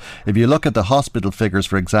 because if you look at the hospital figures,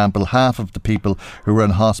 for example, half of the people who are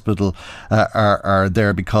in hospital are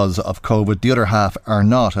there because of COVID, the other half are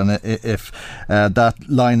not, and if that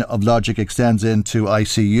line of logic extends into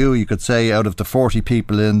ICU, you could say out of the 40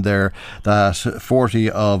 people in there, that 40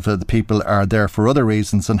 of the people are there for other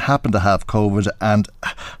reasons and happen to have COVID, and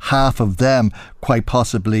half of them quite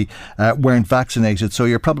possibly weren't vaccinated. So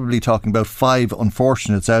you're probably talking about 5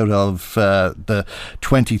 unfortunates out of the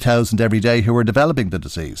 20,000 every day who are developing the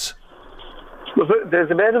disease. Well,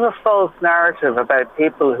 there's a bit of a false narrative about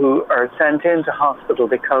people who are sent into hospital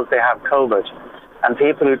because they have COVID, and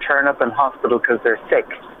people who turn up in hospital because they're sick.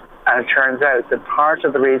 And it turns out that part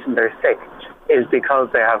of the reason they're sick is because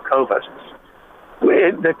they have COVID.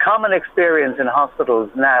 The common experience in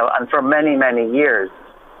hospitals now, and for many, many years,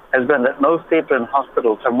 has been that most people in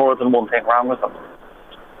hospitals have more than one thing wrong with them.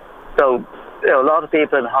 So, a lot of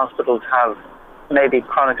people in hospitals have maybe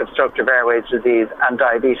chronic obstructive airways disease and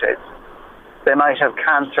diabetes. They might have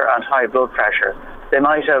cancer and high blood pressure. They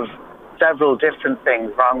might have several different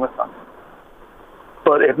things wrong with them.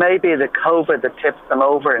 But it may be the COVID that tips them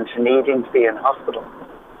over into needing to be in hospital.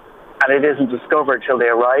 And it isn't discovered till they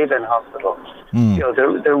arrive in hospital.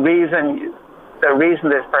 The reason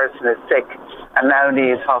this person is sick and now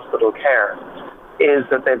needs hospital care is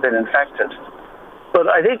that they've been infected. But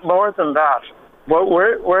I think more than that, what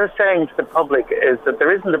we're saying to the public is that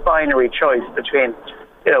there isn't a binary choice between,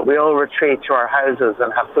 we all retreat to our houses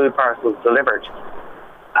and have food parcels delivered,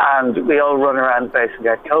 and we all run around the place and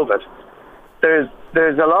get COVID.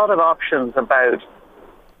 There's a lot of options about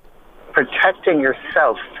protecting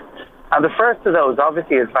yourself. And the first of those,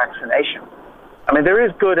 obviously, is vaccination. I mean, there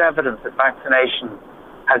is good evidence that vaccination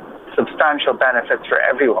has substantial benefits for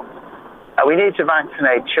everyone. We need to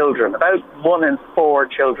vaccinate children. About 1 in 4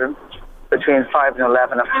 children between 5 and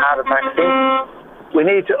 11 have had a vaccine. We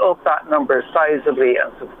need to up that number sizably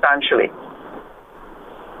and substantially.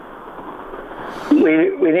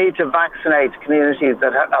 We need to vaccinate communities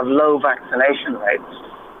that have low vaccination rates.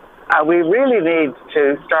 And we really need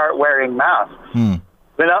to start wearing masks.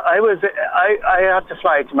 I had to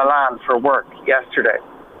fly to Milan for work yesterday,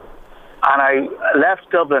 and I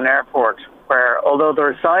left Dublin Airport, where, although there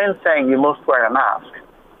are signs saying you must wear a mask,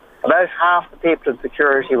 about half the people in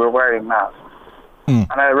security were wearing masks.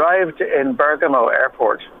 And I arrived in Bergamo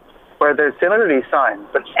Airport, where there's similarly signs,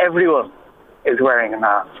 but everyone is wearing a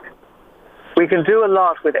mask. We can do a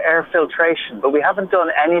lot with air filtration, but we haven't done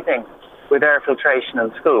anything with air filtration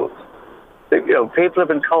in schools. People have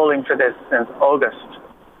been calling for this since August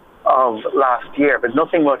of last year, but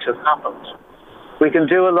nothing much has happened. We can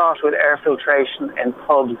do a lot with air filtration in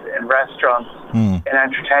pubs, in restaurants, in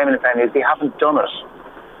entertainment venues. We haven't done it.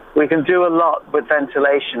 We can do a lot with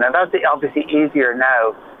ventilation, and that's obviously easier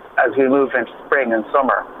now as we move into spring and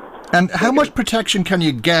summer. And how much protection can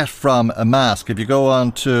you get from a mask? If you go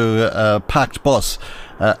on to a packed bus,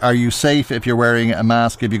 are you safe if you're wearing a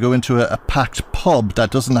mask? If you go into a packed pub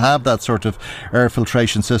that doesn't have that sort of air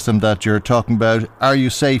filtration system that you're talking about, are you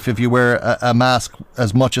safe if you wear a mask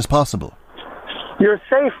as much as possible? You're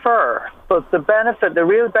safer, but the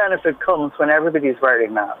real benefit comes when everybody's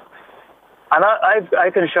wearing masks. And I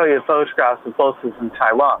can show you photographs of buses in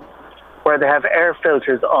Taiwan where they have air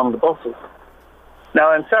filters on the buses.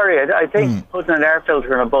 Now, I'm sorry, I think putting an air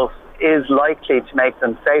filter in a bus is likely to make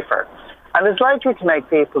them safer. And it's likely to make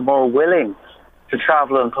people more willing to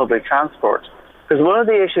travel on public transport. Because one of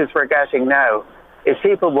the issues we're getting now is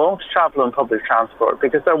people won't travel on public transport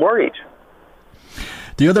because they're worried.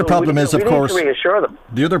 The other problem is, of course, we need to reassure them.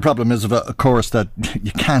 The other problem is, of course, that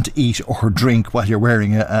you can't eat or drink while you're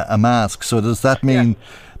wearing a mask. So does that mean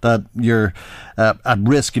that you're at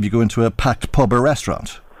risk if you go into a packed pub or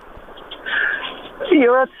restaurant?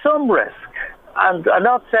 You're at some risk. And I'm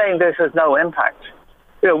not saying this has no impact.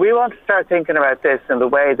 We want to start thinking about this in the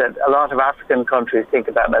way that a lot of African countries think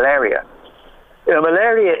about malaria.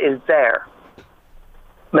 Malaria is there.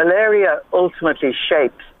 Malaria ultimately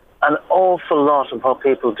shapes an awful lot of what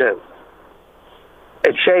people do.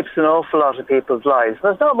 It shapes an awful lot of people's lives.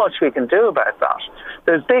 There's not much we can do about that.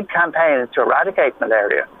 There's big campaigns to eradicate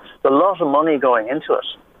malaria. There's a lot of money going into it.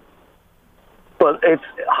 But it's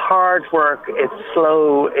hard work, it's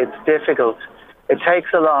slow, it's difficult. It takes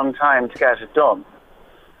a long time to get it done.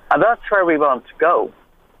 And that's where we want to go.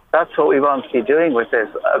 That's what we want to be doing with this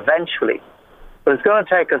eventually. But it's going to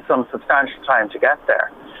take us some substantial time to get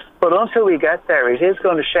there. But until we get there, it is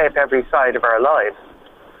going to shape every side of our lives.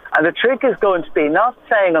 And the trick is going to be not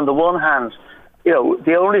saying on the one hand,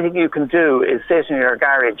 the only thing you can do is sit in your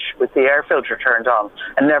garage with the air filter turned on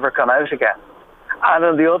and never come out again. And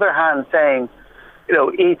on the other hand, saying,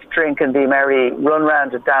 eat, drink and be merry, run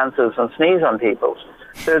round at dances and sneeze on people.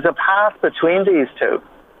 There's a path between these two.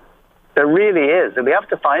 There really is, and we have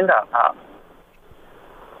to find that path.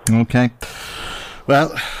 Okay.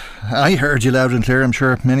 Well, I heard you loud and clear. I'm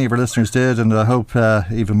sure many of our listeners did, and I hope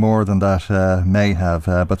even more than that may have.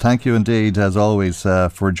 But thank you indeed, as always,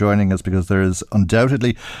 for joining us, because there is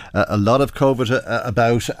undoubtedly a lot of COVID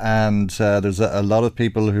about, and there's a lot of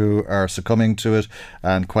people who are succumbing to it,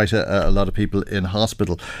 and quite a lot of people in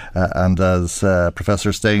hospital. And as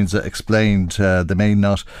Professor Staines explained, they may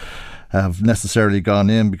not have necessarily gone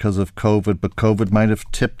in because of COVID, but COVID might have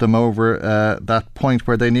tipped them over that point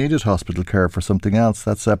where they needed hospital care for something else.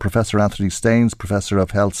 That's Professor Anthony Staines, Professor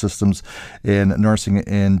of Health Systems in Nursing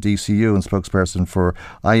in DCU and spokesperson for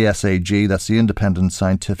ISAG. That's the Independent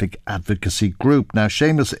Scientific Advocacy Group. Now,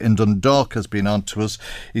 Seamus in Dundalk has been on to us.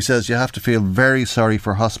 He says you have to feel very sorry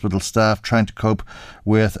for hospital staff trying to cope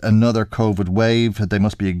with another COVID wave. They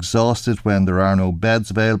must be exhausted when there are no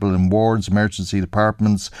beds available in wards, emergency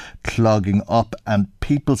departments clogging up, and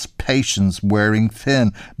people's patience wearing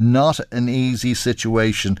thin. Not an easy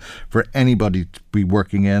situation for anybody to be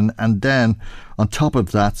working in. And then, on top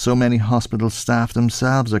of that, so many hospital staff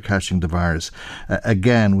themselves are catching the virus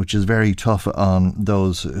again, which is very tough on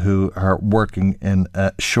those who are working in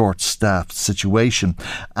a short-staffed situation.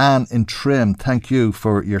 Anne in Trim, thank you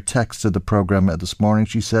for your text to the programme this morning.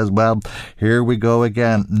 She says, well, here we go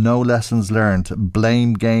again. No lessons learned.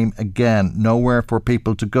 Blame game again. Nowhere for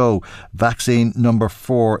people to go. Vaccine number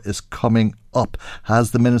 4 is coming up.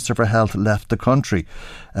 Has the Minister for Health left the country?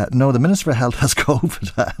 No, the Minister for Health has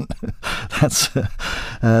COVID. That's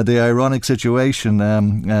the ironic situation.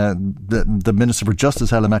 The Minister for Justice,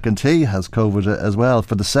 Helen McEntee, has COVID as well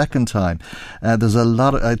for the second time. There's a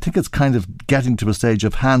lot of, I think it's kind of getting to a stage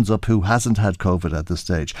of hands up who hasn't had COVID at this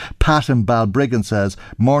stage. Pat in Balbriggan says,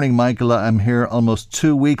 morning Michael, I'm here almost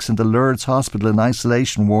 2 weeks in the Lourdes Hospital in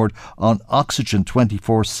isolation ward on oxygen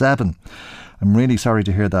 24/7. I'm really sorry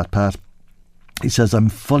to hear that, Pat. He says, I'm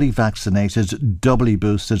fully vaccinated, doubly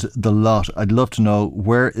boosted, the lot. I'd love to know,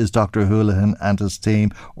 where is Dr. Houlihan and his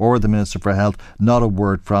team or the Minister for Health? Not a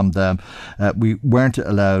word from them. We weren't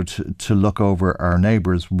allowed to look over our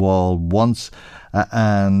neighbour's wall once.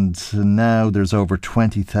 And now there's over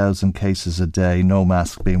 20,000 cases a day, no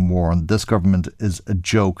mask being worn. This government is a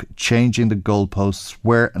joke, changing the goalposts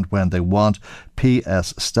where and when they want.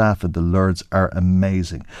 P.S. Staff at the Lourdes are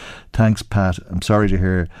amazing. Thanks, Pat. I'm sorry to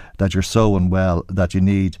hear that you're so unwell, that you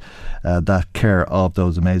need that care of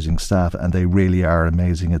those amazing staff, and they really are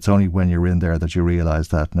amazing. It's only when you're in there that you realise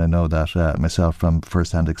that, and I know that myself from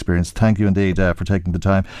first-hand experience. Thank you indeed for taking the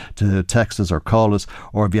time to text us or call us,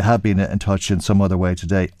 or if you have been in touch in some other way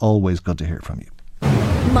today, always good to hear from you.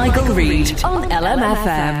 Michael Reid on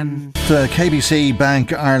LMFM. The KBC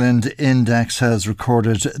Bank Ireland Index has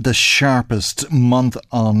recorded the sharpest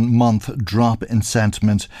month-on-month drop in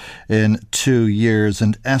sentiment in 2 years,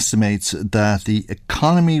 and estimates that the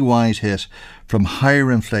economy-wide hit from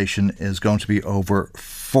higher inflation is going to be over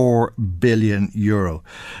 €4 billion.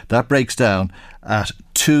 That breaks down at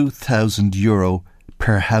 €2,000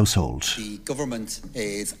 per household. The government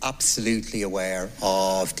is absolutely aware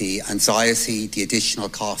of the anxiety, the additional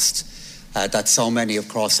cost that so many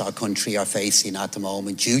across our country are facing at the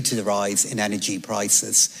moment due to the rise in energy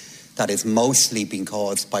prices that is mostly being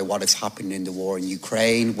caused by what is happening in the war in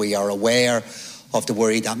Ukraine. We are aware of the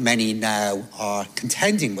worry that many now are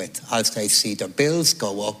contending with as they see their bills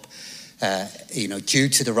go up, due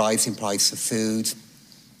to the rising price of food,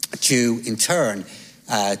 due in turn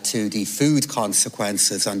to the food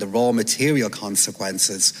consequences and the raw material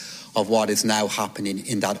consequences of what is now happening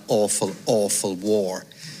in that awful, awful war.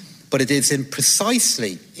 But it is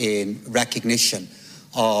precisely in recognition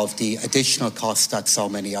of the additional costs that so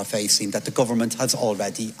many are facing that the government has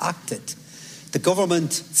already acted. The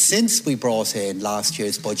government, since we brought in last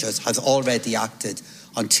year's budget, has already acted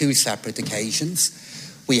on 2 separate occasions.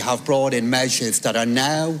 We have brought in measures that are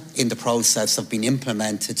now in the process of being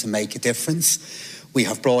implemented to make a difference. We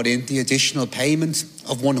have brought in the additional payment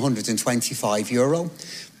of €125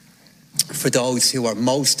 for those who are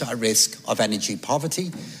most at risk of energy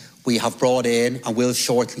poverty. We have brought in and will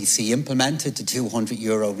shortly see implemented the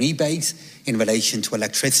 €200 rebate in relation to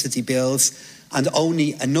electricity bills, and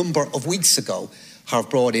only a number of weeks ago have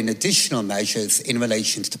brought in additional measures in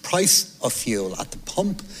relation to the price of fuel at the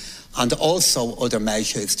pump, and also other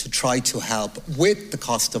measures to try to help with the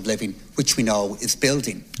cost of living, which we know is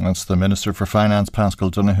building. That's the Minister for Finance, Paschal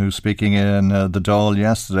Donohoe, speaking in the Dáil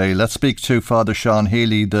yesterday. Let's speak to Father Sean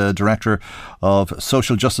Healy, the Director of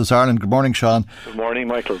Social Justice Ireland. Good morning, Sean. Good morning,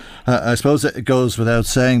 Michael. I suppose it goes without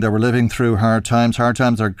saying that we're living through hard times. Hard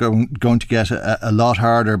times are going to get a lot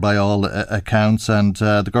harder by all accounts, and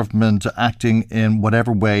the government acting in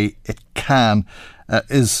whatever way it can.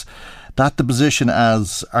 Is that the position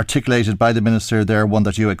as articulated by the Minister there, one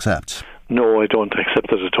that you accept? No, I don't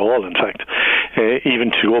accept it at all, in fact.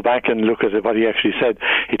 Even to go back and look at what he actually said,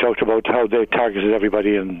 he talked about how they targeted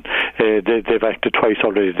everybody and they've acted twice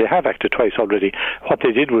already. They have acted twice already. What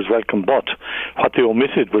they did was welcome, but what they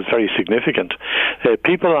omitted was very significant.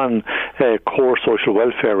 People on core social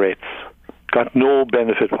welfare rates got no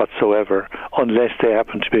benefit whatsoever unless they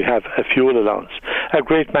happen to have a fuel allowance. A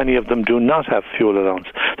great many of them do not have fuel allowance.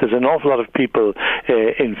 There's an awful lot of people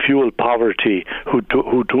in fuel poverty who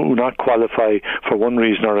do not qualify for one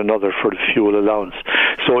reason or another for the fuel allowance.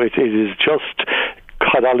 So it is just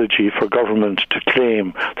codology for government to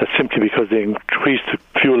claim that simply because they increase the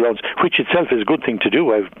fuel allowance, which itself is a good thing to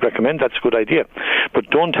do, I recommend that's a good idea, but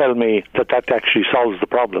don't tell me that actually solves the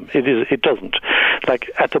problem. It doesn't. Like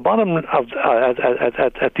at the bottom of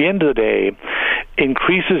at the end of the day,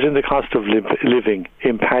 increases in the cost of living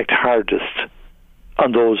impact hardest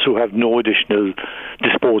on those who have no additional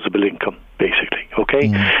disposable income, basically, okay?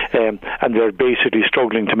 And they're basically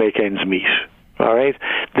struggling to make ends meet. All right,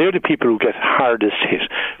 they're the people who get hardest hit.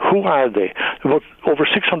 Who are they? About over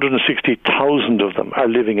 660,000 of them are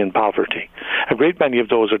living in poverty. A great many of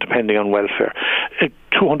those are depending on welfare.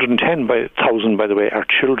 210,000, by the way, are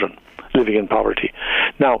children living in poverty.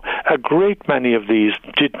 Now, a great many of these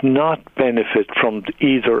did not benefit from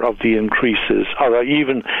either of the increases or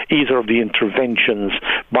even either of the interventions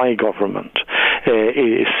by government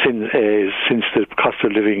since the cost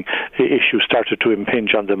of living issue started to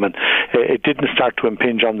impinge on them, and it didn't start to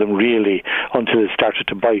impinge on them really until it started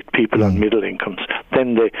to bite people on middle incomes.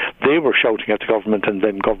 Then they were shouting at the government, and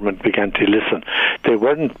then government began to listen. They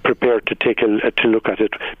weren't prepared to take to look at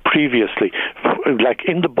it previously. Like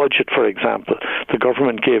in the budget, for example, the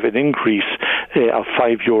government gave an increase of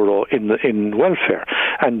 €5 in welfare,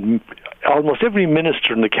 and almost every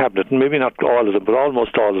minister in the cabinet, and maybe not all of them, but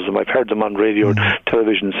almost all of them, I've heard them on radio and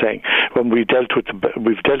television saying, when we've dealt with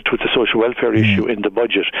the social welfare issue in the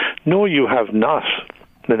budget. No, you have not,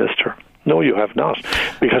 Minister. No, you have not.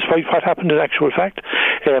 Because what happened in actual fact?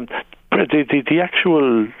 The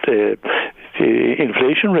actual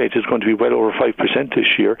inflation rate is going to be well over 5%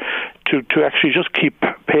 this year. To actually just keep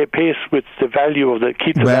pace with the value of the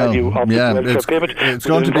value of the welfare payment, it's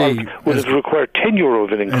going to be. Will it require €10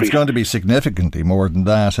 of an increase? It's going to be significantly more than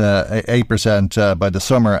that, 8% by the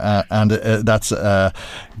summer, and that's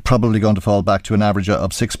probably going to fall back to an average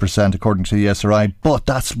of 6% according to the SRI. But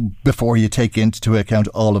that's before you take into account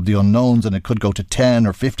all of the unknowns, and it could go to 10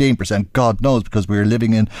 or 15%. God knows, because we're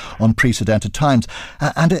living in unprecedented times,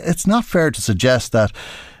 and it's not fair to suggest that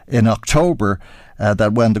in October,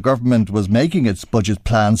 that when the government was making its budget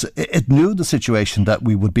plans, it knew the situation that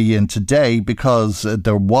we would be in today, because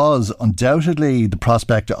there was undoubtedly the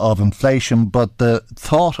prospect of inflation, but the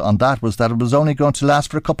thought on that was that it was only going to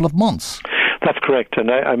last for a couple of months. That's correct,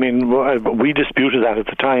 and I mean we disputed that at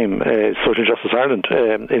the time, Social Justice Ireland,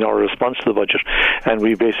 in our response to the budget, and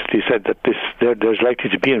we basically said that there's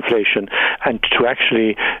likely to be inflation, and to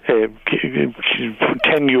actually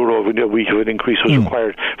 €10 a week of an increase was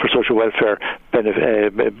required for social welfare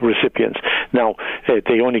recipients. Now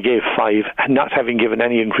they only gave 5, not having given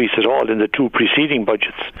any increase at all in the 2 preceding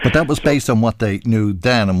budgets. But that was based on what they knew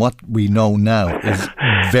then, and what we know now is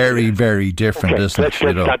very, very different, isn't it?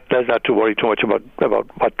 Let's not to worry too much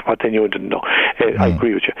about what they knew and didn't know. I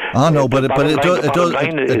agree with you. No, but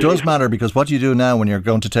it does matter, because what you do now when you're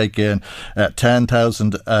going to take in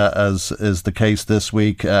 10,000, as is the case this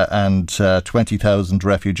week, and 20,000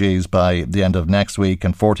 refugees by the end of next week,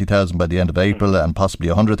 and 40,000 by the end of April, and possibly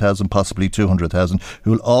 100,000, possibly 200,000,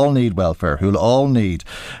 who'll all need welfare, who'll all need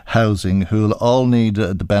housing, who'll all need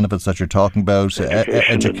the benefits that you're talking about,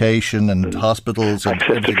 education and hospitals and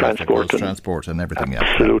everything, transport and everything else.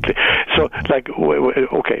 Absolutely. So,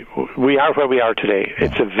 okay, we are where we are today.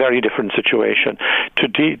 It's a very different situation. To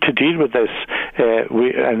deal with this,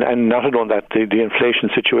 and not alone that, the inflation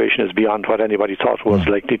situation is beyond what anybody thought was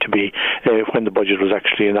likely to be when the budget was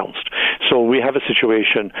actually announced. So we have a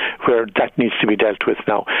situation where that needs to be dealt with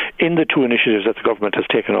now. In the 2 initiatives that the government has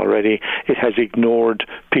taken already, it has ignored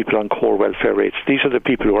people on core welfare rates. These are the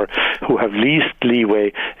people who have least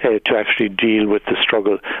leeway to actually deal with the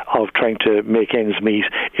struggle of trying to make ends meet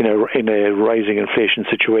in a rising inflation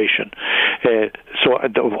situation. So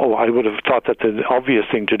I would have thought that the obvious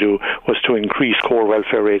thing to do was to increase core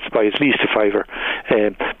welfare rates by at least a fiver,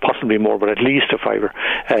 possibly more, but at least a fiver.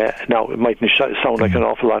 Now, it mightn't sound like an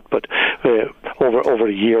awful lot, but over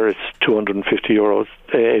a year, it's €250.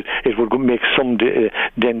 It would make some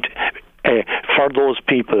dent for those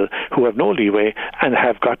people who have no leeway and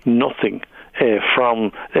have got nothing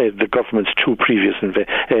from the government's 2 previous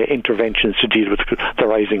interventions to deal with the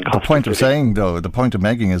rising cost. The point of saying, though, the point of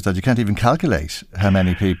making is that you can't even calculate how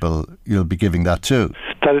many people you'll be giving that to.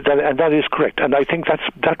 And that is correct. And I think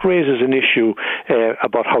that raises an issue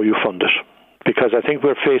about how you fund it. Because I think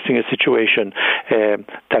we're facing a situation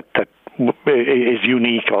that is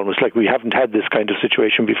unique, almost like we haven't had this kind of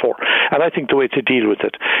situation before. And I think the way to deal with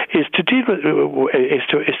it is to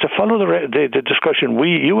follow the discussion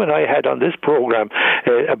you and I had on this program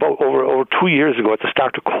about over 2 years ago at the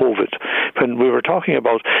start of COVID, when we were talking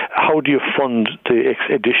about how do you fund the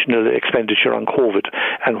additional expenditure on COVID.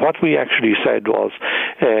 And what we actually said was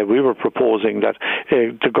we were proposing that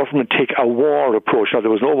the government take a war approach. Now,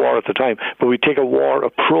 there was no war at the time, but we take a war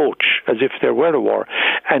approach as if there were a war,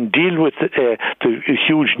 and deal with the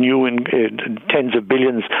huge new tens of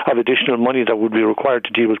billions of additional money that would be required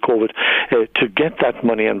to deal with COVID, to get that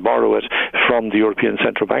money and borrow it from the European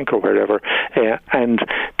Central Bank or wherever, and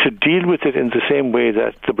to deal with it in the same way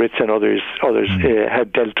that the Brits and others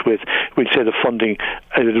had dealt with, we'd say, the funding,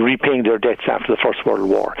 repaying their debts after the First World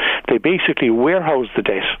War. They basically warehoused the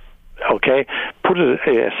debt. Okay, put it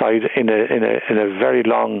aside in a very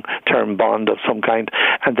long-term bond of some kind,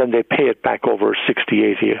 and then they pay it back over 60,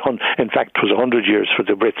 80. In fact, it was 100 years for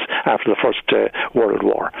the Brits after the First World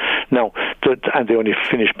War. Now, and they only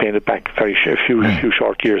finished paying it back a few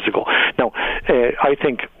short years ago. Now, I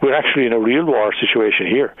think we're actually in a real war situation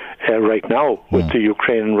here right now with the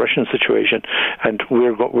Ukraine and Russian situation, and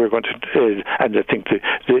we're going to. And I think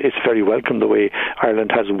it's very welcome the way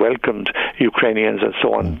Ireland has welcomed Ukrainians and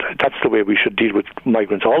so on. That's the way we should deal with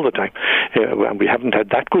migrants all the time. And we haven't had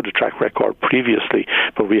that good a track record previously,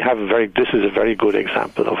 but this is a very good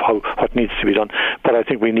example of what needs to be done. But I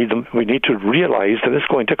think we need to realise that it's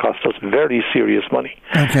going to cost us very serious money.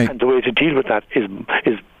 Okay. And the way to deal with that is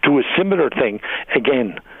do a similar thing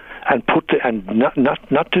again. And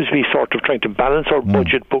not to be sort of trying to balance our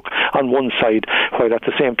budget book on one side, while at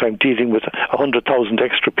the same time dealing with 100,000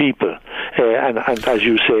 extra people, and as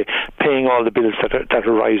you say, paying all the bills that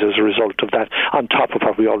arise as a result of that on top of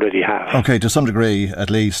what we already have. Okay, to some degree,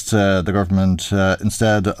 at least, the government,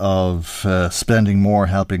 instead of spending more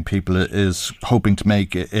helping people, is hoping to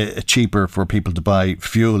make it cheaper for people to buy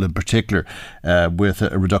fuel, in particular, with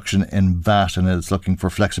a reduction in VAT, and it's looking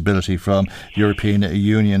for flexibility from the European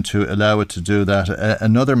Union to allow it to do that.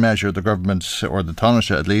 Another measure the government, or the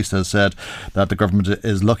Taoiseach at least, has said that the government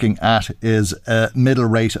is looking at is a middle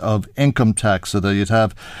rate of income tax, so that you'd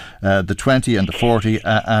have the 20 and the 40,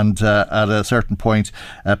 and at a certain point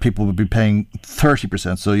people would be paying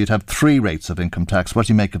 30%, so you'd have 3 rates of income tax. What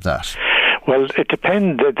do you make of that? Well, it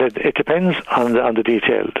depends on the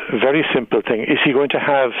detail. Very simple thing. Is he going to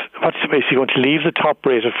leave the top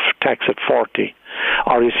rate of tax at 40?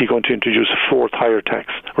 Or is he going to introduce a 4th higher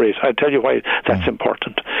tax rate? I'll tell you why that's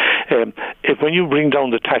important. when you bring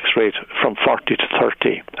down the tax rate from 40 to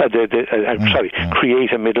 30,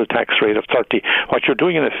 create a middle tax rate of 30, what you're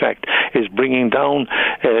doing in effect is bringing down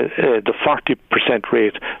the 40%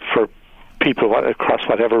 rate for people across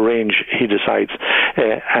whatever range he decides,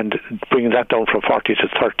 and bringing that down from 40 to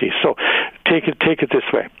 30. So take it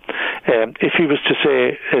this way. If he was to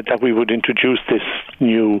say that we would introduce this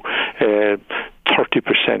new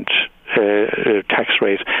 30% tax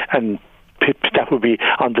rate, and that would be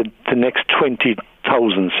on the next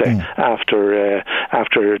 20,000, say, after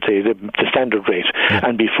the standard rate,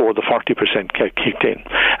 and before the 40% kicked in.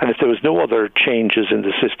 And if there was no other changes in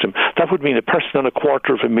the system, that would mean a person on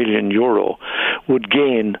 €250,000 would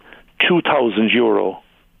gain €2,000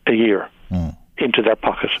 a year into their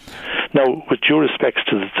pocket. Now, with due respects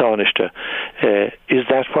to the Taoiseach, is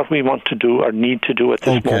that what we want to do or need to do at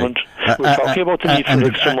this moment? We're talking about the need for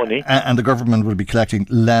extra money. And the government will be collecting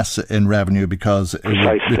less in revenue because...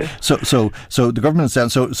 So the government said,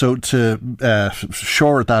 so to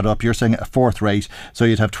shore that up, you're saying a fourth rate, so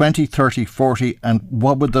you'd have 20, 30, 40, and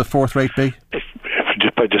what would the fourth rate be?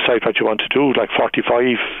 I decide what you want to do, like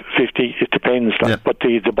 45, 50, it depends. But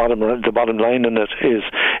the bottom line in it is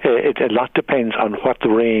a lot depends on what the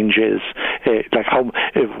range is, like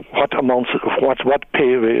what amounts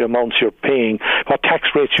you're paying, what tax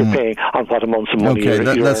rates you're paying on what amounts of money you're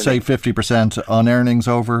let's say 50% on earnings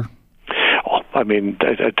over. I mean,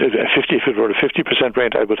 if it were a 50%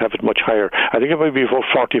 rate, I would have it much higher. I think it would be about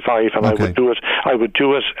 45, and I would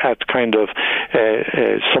do it at kind of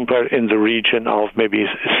somewhere in the region of maybe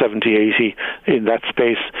 70, 80 in that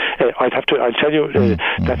space. I'll tell you,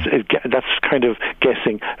 that's kind of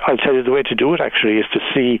guessing. I'll tell you the way to do it actually is to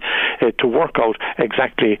see, to work out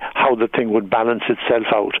exactly how the thing would balance itself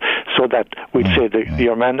out, so that we'd say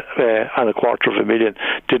your man on $250,000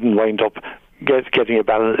 didn't wind up getting a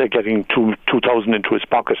balance, getting 2,000 into his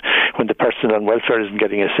pocket when the person on welfare isn't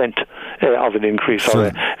getting a cent of an increase,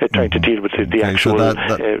 or trying to deal with the actual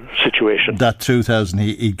situation. That 2,000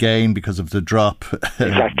 he gained because of the drop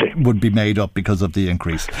would be made up because of the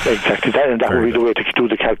increase. Exactly, that would be the way to do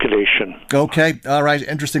the calculation. Okay, all right,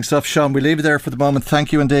 interesting stuff, Sean. We leave it there for the moment.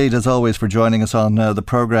 Thank you indeed, as always, for joining us on the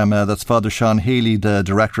programme. That's Father Sean Healy, the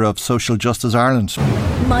Director of Social Justice Ireland.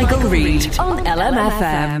 Michael Reid on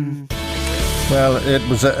LMFM. Well, it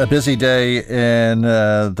was a busy day in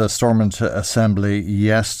the Stormont Assembly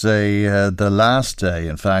yesterday, the last day,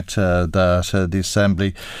 in fact, that the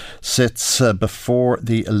Assembly sits before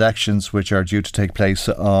the elections, which are due to take place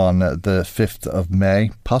on the 5th of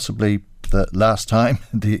May, possibly the last time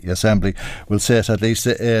the Assembly will sit, at least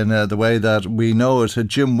in the way that we know it.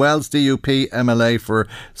 Jim Wells, DUP MLA for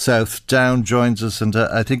South Down, joins us, and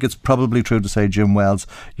I think it's probably true to say, Jim Wells,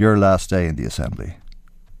 your last day in the Assembly.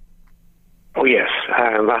 Oh yes,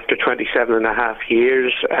 after 27 and a half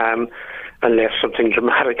years, unless something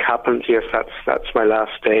dramatic happens, yes, that's my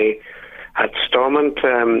last day at Stormont.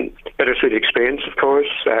 Bittersweet experience, of course.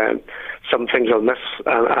 Some things I'll miss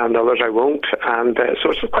and others I won't. And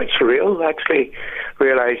so it's quite surreal, actually,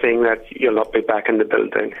 realising that you'll not be back in the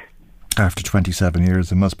building. After 27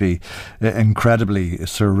 years, it must be incredibly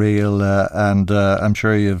surreal, and I'm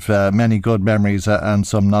sure you've many good memories and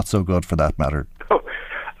some not so good for that matter.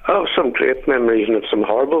 Oh, some great memories and some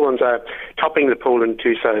horrible ones. Topping the poll in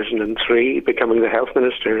 2003, becoming the health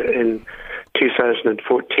minister in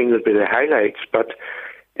 2014 would be the highlights, but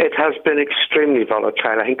it has been extremely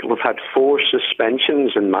volatile. I think we've had 4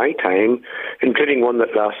 suspensions in my time, including one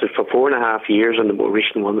that lasted for 4.5 years and the more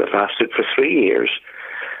recent one that lasted for 3 years.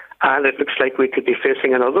 And it looks like we could be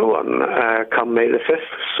facing another one come May the 5th.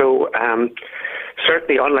 So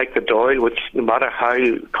certainly, unlike the Dáil, which no matter how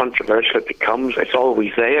controversial it becomes, it's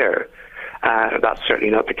always there. That's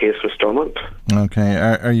certainly not the case with Stormont. Okay.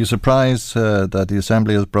 Are you surprised that the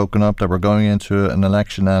Assembly has broken up, that we're going into an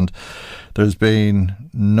election and there's been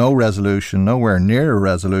no resolution, nowhere near a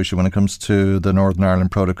resolution when it comes to the Northern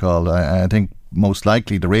Ireland Protocol? I think most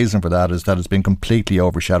likely the reason for that is that it's been completely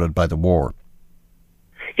overshadowed by the war.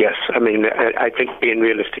 Yes, I mean, I think being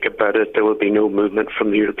realistic about it, there will be no movement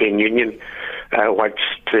from the European Union whilst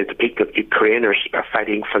the people of Ukraine are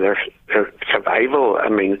fighting for their survival. I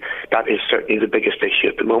mean, that is certainly the biggest issue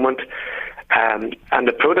at the moment. And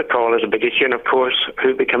the protocol is a big issue, and of course,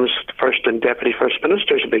 who becomes first and deputy first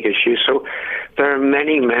minister is a big issue. So there are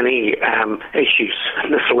many, many issues.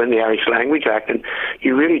 This will win the Irish Language Act, and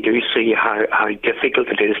you really do see how difficult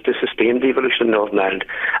it is to sustain the evolution of Northern Ireland.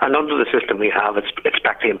 And under the system we have, it's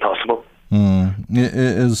practically impossible.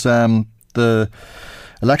 Is the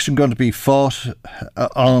election going to be fought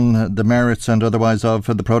on the merits and otherwise of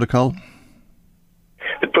the protocol?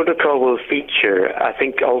 The protocol will feature, I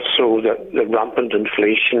think, also the rampant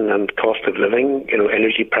inflation and cost of living.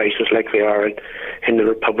 Energy prices like they are in the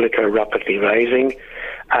Republic are rapidly rising.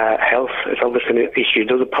 Health is obviously an issue,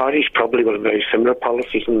 though the parties probably will have very similar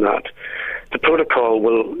policies in that. The protocol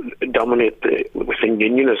will dominate within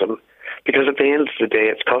unionism, because at the end of the day,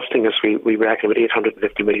 it's costing us, we reckon, about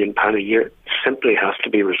 £850 million a year. It simply has to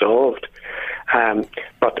be resolved.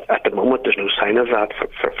 But at the moment, there's no sign of that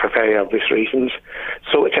for very obvious reasons.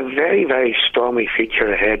 So it's a very, very stormy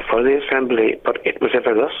future ahead for the Assembly, but it was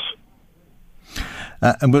ever thus.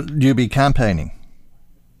 And will you be campaigning?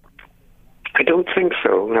 I don't think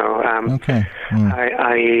so. No. Okay.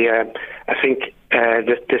 I think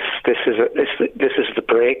this is the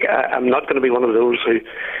break. I'm not going to be one of those who,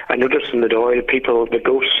 I noticed in the Dáil, people, the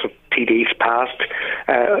ghosts of TDs past,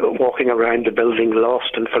 walking around the building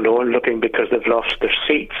lost and forlorn looking because they've lost their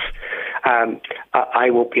seats. I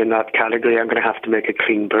won't be in that category. I'm going to have to make a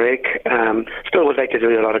clean break. Still would like to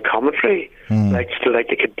do a lot of commentary. Still like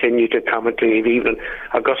to continue to commentate even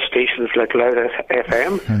august stations like Loud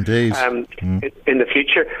FM. Indeed. In the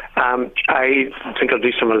future. I think I'll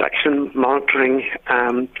do some election monitoring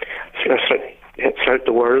throughout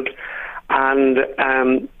the world. And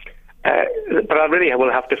but I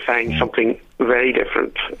will have to find something very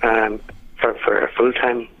different for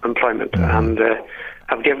full-time employment. And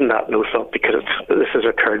I've given that no thought because this has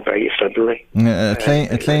occurred very suddenly.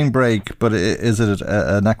 A clean break, but is it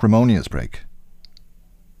an acrimonious break?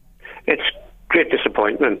 It's great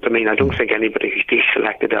disappointment. I mean, I don't think anybody who's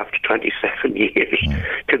deselected after 27 years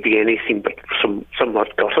could be anything but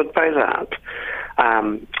somewhat gutted by that.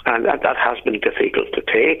 And that has been difficult to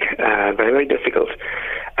take, very, very difficult.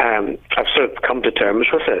 I've sort of come to terms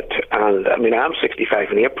with it. And I mean, I'm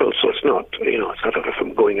 65 in April, so it's not, it's not as if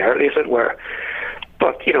I'm going early, as it were.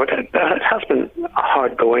 But, it has been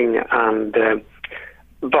hard going, and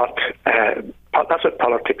but that's what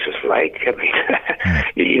politics is like. I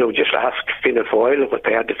mean, just ask Fianna Fáil what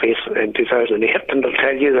they had to face in 2008, and they'll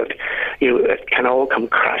tell you that, it can all come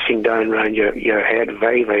crashing down around your head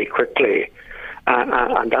very, very quickly.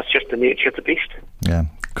 And that's just the nature of the beast. Yeah,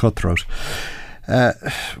 cutthroat.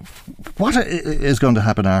 What is going to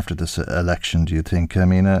happen after this election, do you think? I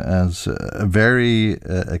mean, as a very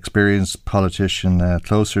experienced politician,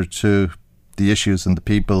 closer to the issues and the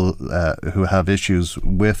people who have issues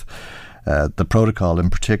with the protocol in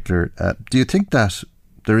particular, do you think that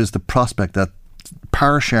there is the prospect that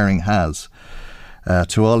power sharing has,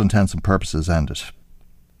 to all intents and purposes, ended?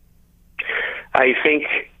 I think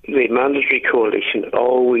the mandatory coalition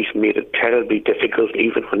always made it terribly difficult,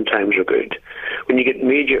 even when times are good. When you get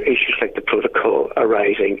major issues like the protocol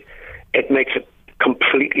arising, it makes it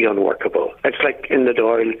completely unworkable. It's like in the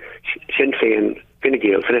Dáil, Sinn Féin, Fine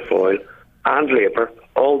Gael, Fianna Fáil and Labour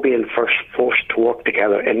all being first forced to work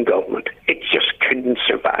together in government. It just couldn't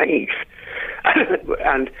survive.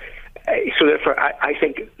 And so therefore, I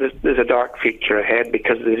think there's a dark future ahead,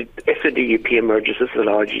 because if the DUP emerges as the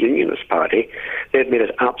large unionist party, they've made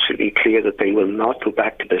it absolutely clear that they will not go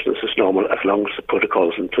back to business as normal as long as the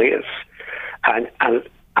protocol is in place. And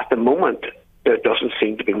at the moment, there doesn't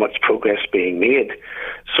seem to be much progress being made.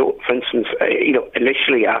 So, for instance,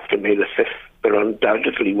 initially after May the 5th, there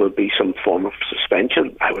undoubtedly will be some form of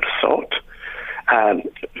suspension, I would have thought.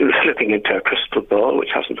 Looking into a crystal ball,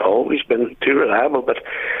 which hasn't always been too reliable, but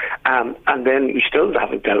and then we still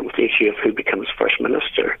haven't dealt with the issue of who becomes First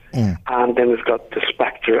Minister. And then we've got the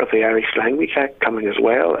spectre of the Irish Language Act coming as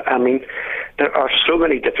well. I mean, there are so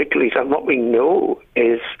many difficulties, and what we know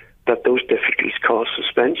is that those difficulties cause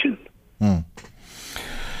suspension.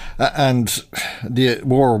 And the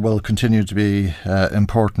war will continue to be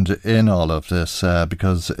important in all of this,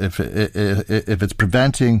 because if it's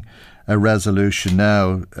preventing a resolution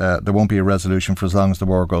now, there won't be a resolution for as long as the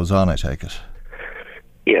war goes on, I take it.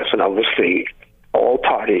 Yes, and obviously all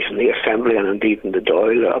parties in the Assembly and indeed in the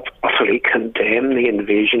Dáil utterly condemn the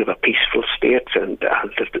invasion of a peaceful state and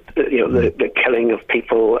the killing of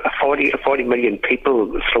people, 40 million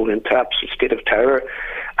people thrown into absolute state of terror.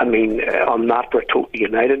 I mean, on that we're totally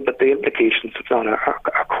united, but the implications of that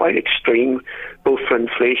are quite extreme, both for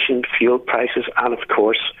inflation, fuel prices, and of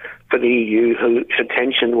course for the EU, whose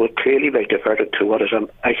attention will clearly be diverted to what is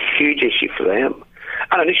a huge issue for them,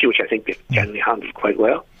 and an issue which I think they've generally handled quite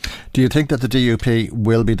well. Do you think that the DUP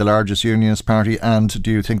will be the largest unionist party, and do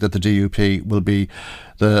you think that the DUP will be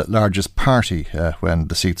the largest party when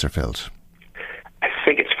the seats are filled? I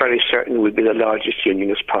think it's fairly certain we'll be the largest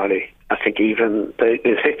unionist party. I think even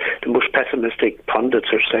the most pessimistic pundits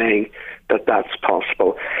are saying that that's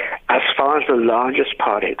possible. As far as the largest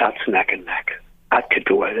party, that's neck and neck. That could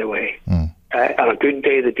go either way. On a good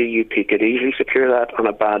day, the DUP could easily secure that. On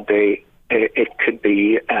a bad day, it could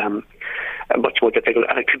be much more difficult,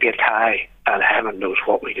 and it could be a tie. And heaven knows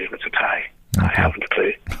what we do if it's a tie. Okay. I haven't a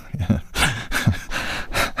clue.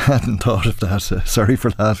 I hadn't thought of that. Sorry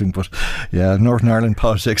for laughing, but yeah, Northern Ireland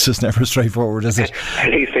politics is never straightforward, is it?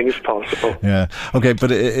 Anything's possible. Yeah. Okay,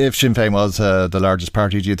 but if Sinn Féin was the largest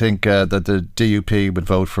party, do you think that the DUP would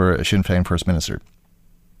vote for a Sinn Féin First Minister?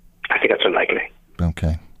 I think that's unlikely.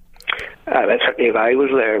 Okay. Certainly if I was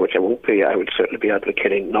there, which I won't be, I would certainly be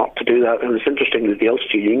advocating not to do that. And it's interesting that the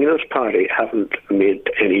Ulster Unionist Party haven't made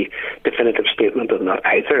any definitive statement on that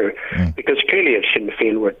either. Because clearly if Sinn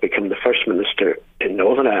Féin were to become the First Minister in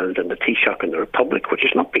Northern Ireland and the Taoiseach in the Republic, which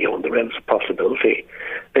is not beyond the realms of possibility,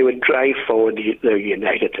 they would drive forward their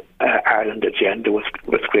United Ireland agenda with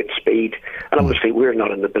great speed. And obviously we're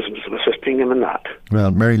not in the business of assisting them in that.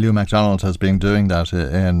 Well, Mary Lou MacDonald has been doing that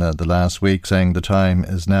in the last week, saying the time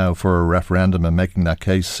is now for a referendum and making that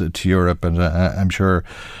case to Europe. And I'm sure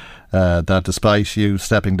that despite you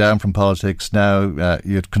stepping down from politics now,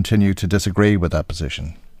 you'd continue to disagree with that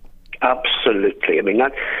position. Absolutely. I mean,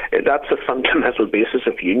 that's the fundamental basis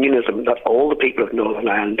of unionism, that all the people of Northern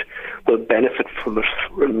Ireland will benefit from us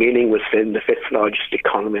remaining within the fifth largest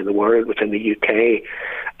economy in the world, within the UK.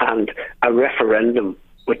 And a referendum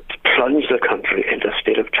would plunge the country into a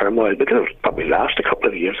state of turmoil, because it would probably last a couple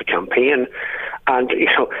of years of campaign. And,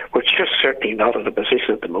 we're just certainly not in a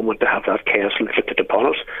position at the moment to have that chaos inflicted upon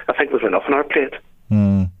us. I think we've enough on our plate.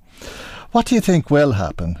 What do you think will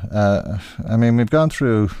happen? I mean, we've gone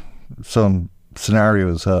through some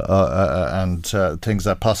scenarios and things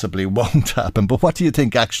that possibly won't happen, but what do you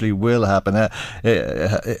think actually will happen?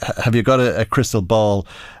 Have you got a crystal ball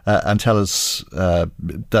and tell us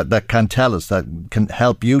that can tell us, that can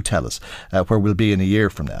help you tell us where we'll be in a year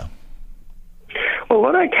from now? Well,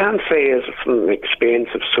 what I can say is, from the experience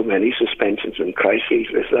of so many suspensions and crises,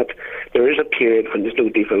 is that there is a period when there's no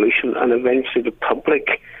devolution, and eventually the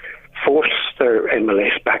public force their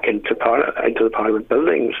MLS back into the Parliament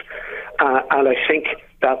buildings. And I think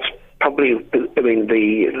that's probably,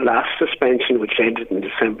 the last suspension, which ended in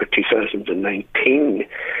December 2019,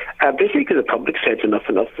 basically the public said enough,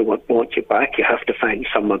 they want you back, you have to find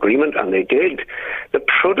some agreement, and they did. The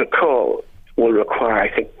protocol will require,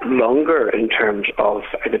 I think, longer in terms of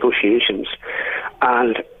negotiations.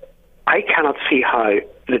 And I cannot see how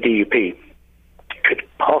the DUP could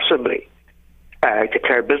possibly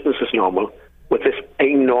declare business as normal with this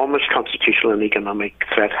enormous constitutional and economic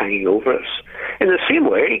threat hanging over us. In the same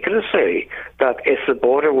way, you can say that if the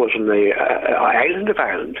border was on the island of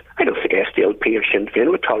Ireland, I don't think SDLP or Sinn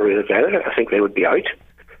Féin would tolerate it either. I think they would be out.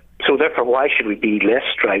 So therefore, why should we be less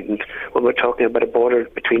strident when we're talking about a border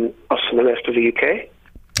between us and the rest of the UK?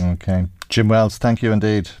 Okay. Jim Wells, thank you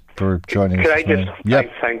indeed for joining us. Could I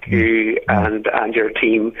just thank you and your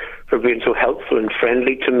team for being so helpful and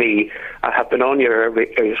friendly to me. I have been on your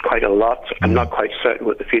areas quite a lot. I'm not quite certain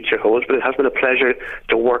what the future holds, but it has been a pleasure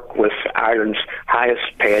to work with Ireland's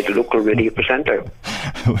highest paid local radio presenter.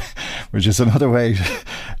 Which is another way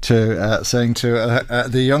to saying to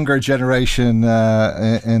the younger generation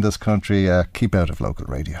in this country, keep out of local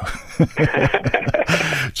radio.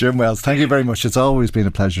 Jim Wells, thank you very much. It's always been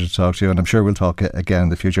a pleasure to talk to you, and I'm sure we'll talk again in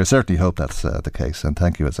the future. I certainly hope that's the case, and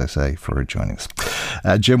thank you, as I say, for joining us.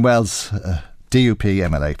 Jim Wells, DUP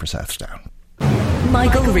MLA for Southdown.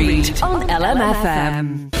 Michael Reid on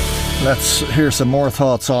LMFM. Let's hear some more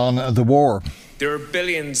thoughts on the war. There are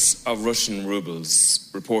billions of Russian rubles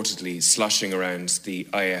reportedly sloshing around the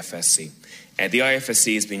IFSC. The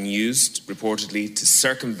IFSC has been used reportedly to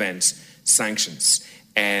circumvent sanctions.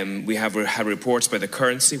 We have had reports by the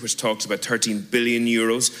currency, which talks about 13 billion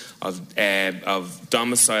euros of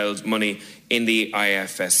domiciled money in the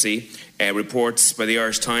IFSC. Reports by the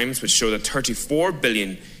Irish Times, which show that 34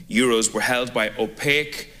 billion euros were held by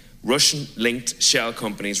opaque Russian-linked shell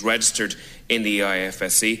companies registered in the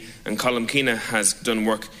IFSC. And Colm Keena has done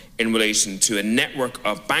work in relation to a network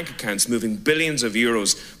of bank accounts moving billions of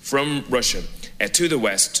euros from Russia to the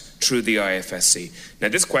West through the IFSC. Now,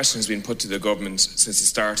 this question has been put to the government since the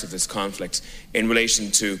start of this conflict in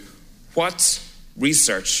relation to what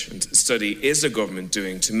research and study is the government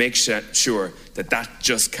doing to make sure that that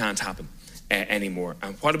just can't happen anymore,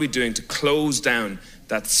 and what are we doing to close down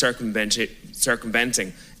that's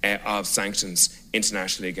circumventing of sanctions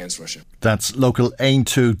internationally against Russia. That's local Ain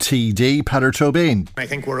 2 TD, Peadar Tobin. I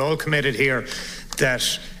think we're all committed here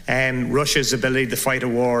that Russia's ability to fight a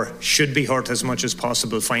war should be hurt as much as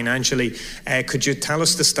possible financially. Could you tell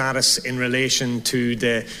us the status in relation to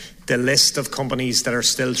the list of companies that are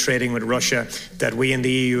still trading with Russia that we in the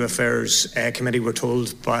EU Affairs Committee were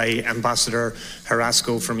told by Ambassador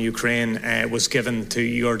Harasko from Ukraine was given to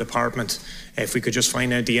your department? If we could just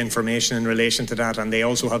find out the information in relation to that. And they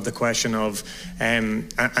also have the question of,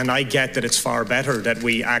 and I get that it's far better that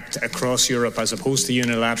we act across Europe as opposed to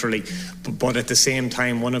unilaterally, but at the same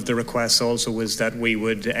time, one of the requests also was that we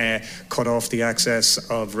would cut off the access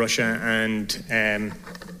of Russia and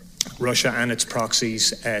its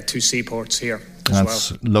proxies to seaports here.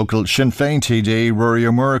 That's local Sinn Féin TD, Rory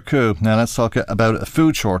O'Muraku. Now let's talk about a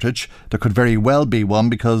food shortage. There could very well be one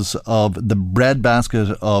because of the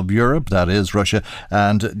breadbasket of Europe, that is Russia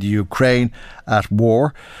and the Ukraine at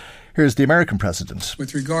war. Here's the American president.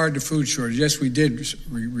 With regard to food shortage, yes, we did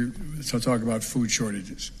talk about food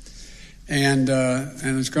shortages. And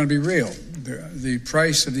it's going to be real. The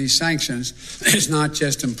price of these sanctions is not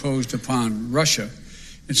just imposed upon Russia.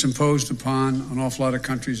 It's imposed upon an awful lot of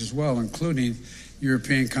countries as well, including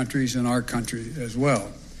European countries and our country as well.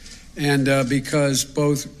 And because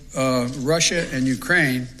both Russia and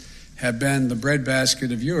Ukraine have been the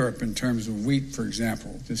breadbasket of Europe in terms of wheat, for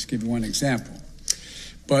example, just to give you one example.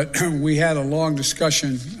 But we had a long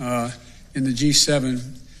discussion in the G7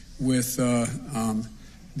 with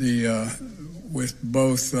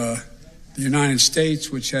both the United States,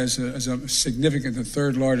 which has a significant, the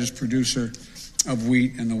third largest producer of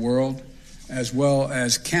wheat in the world, as well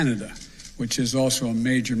as Canada, which is also a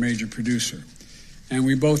major producer. And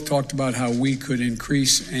we both talked about how we could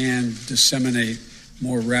increase and disseminate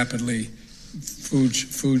more rapidly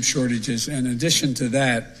food shortages. In addition to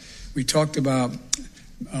that, we talked about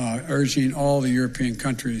urging all the European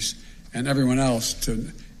countries and everyone else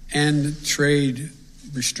to end trade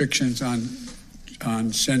restrictions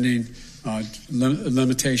on sending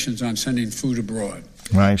limitations on sending food abroad.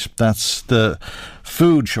 Right, that's the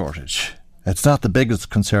food shortage. It's not the biggest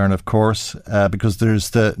concern, of course, because there's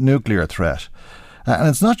the nuclear threat. And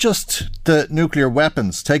it's not just the nuclear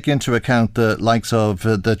weapons. Take into account the likes of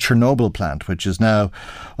the Chernobyl plant, which is now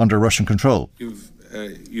under Russian control.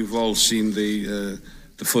 You've all seen the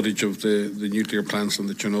footage of the nuclear plants and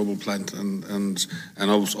the Chernobyl plant, and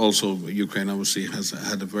also Ukraine obviously has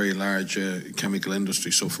had a very large chemical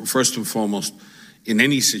industry. So first and foremost, in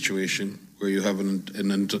any situation where you have an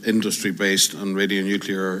industry based on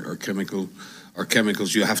radionuclear or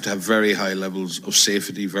chemicals, you have to have very high levels of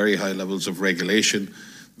safety, very high levels of regulation,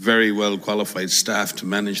 very well qualified staff to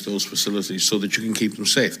manage those facilities so that you can keep them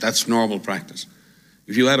safe. That's normal practice.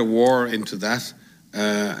 If you add a war into that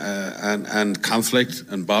and conflict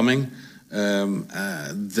and bombing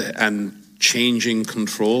and changing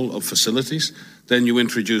control of facilities, then you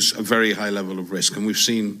introduce a very high level of risk, and we've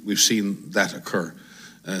seen that occur.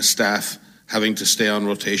 Staff having to stay on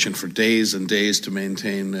rotation for days and days to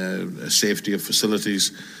maintain safety of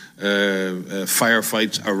facilities,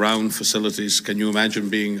 firefights around facilities. Can you imagine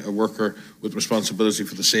being a worker with responsibility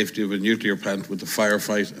for the safety of a nuclear plant with the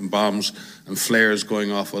firefight and bombs and flares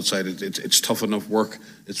going off outside? It's tough enough work.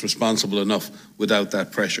 It's responsible enough without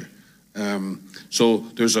that pressure. So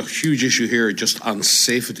there's a huge issue here just on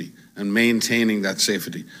safety and maintaining that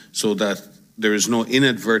safety so that there is no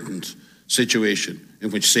inadvertent situation in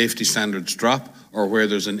which safety standards drop or where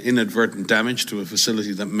there's an inadvertent damage to a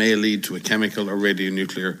facility that may lead to a chemical or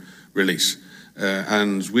radionuclear release.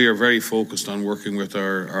 And we are very focused on working with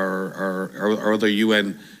our other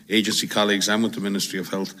UN agency colleagues and with the Ministry of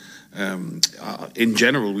Health. In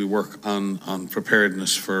general, we work on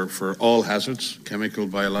preparedness for all hazards, chemical,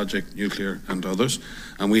 biologic, nuclear and others.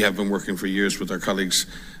 And we have been working for years with our colleagues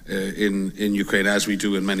in Ukraine, as we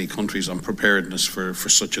do in many countries, on preparedness for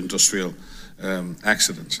such industrial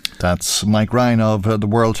accidents. That's Mike Ryan of the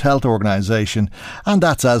World Health Organization, and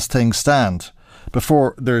that's as things stand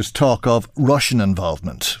before there's talk of Russian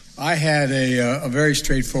involvement. I had a very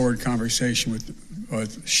straightforward conversation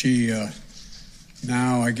with she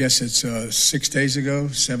now, I guess it's 7 days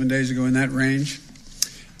ago in that range.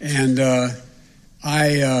 And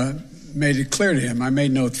I made it clear to him, I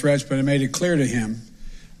made no threats, but I made it clear to him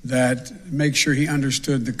that make sure he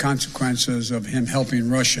understood the consequences of him helping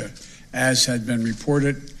Russia, as had been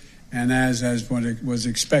reported and as what it was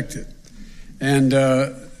expected. And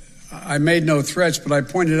I made no threats, but I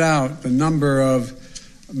pointed out the number of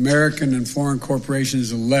American and foreign corporations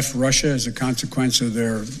that left Russia as a consequence of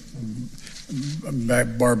their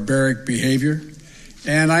barbaric behavior.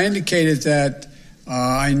 And I indicated that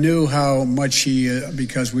I knew how much he,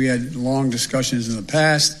 because we had long discussions in the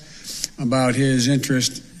past about his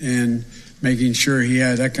interest in making sure he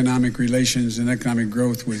had economic relations and economic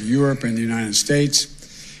growth with Europe and the United States,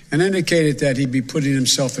 and indicated that he'd be putting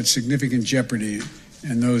himself at significant jeopardy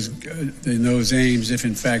in those aims if,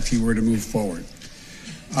 in fact, he were to move forward.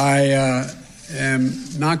 I am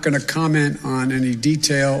not going to comment on any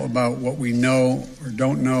detail about what we know or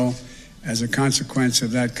don't know as a consequence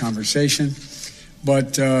of that conversation,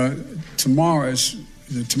 but tomorrow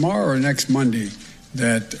or next Monday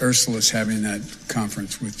that Ursula is having that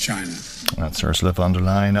conference with China. That's Ursula von der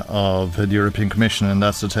Leyen of the European Commission, and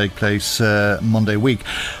that's to take place Monday week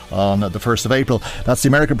on the 1st of April. That's the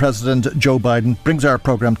American President Joe Biden. Brings our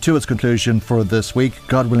programme to its conclusion for this week.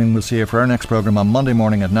 God willing, we'll see you for our next programme on Monday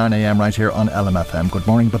morning at 9 a.m. right here on LMFM. Good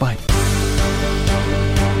morning. Bye-bye.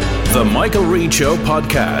 The Michael Reid Show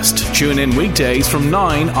podcast. Tune in weekdays from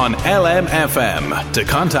 9 on LMFM. To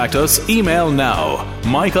contact us, email now,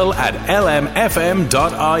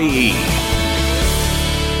 michael@lmfm.ie.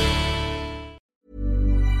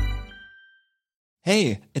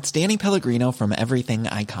 Hey, it's Danny Pellegrino from Everything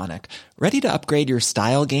Iconic. Ready to upgrade your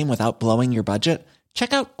style game without blowing your budget?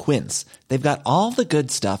 Check out Quince. They've got all the good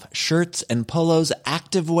stuff, shirts and polos,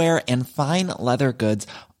 activewear, and fine leather goods,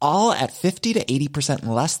 all at 50 to 80%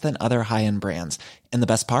 less than other high-end brands. And the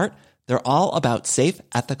best part? They're all about safe,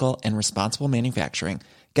 ethical, and responsible manufacturing.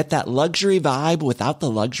 Get that luxury vibe without the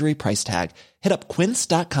luxury price tag. Hit up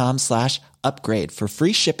quince.com/upgrade for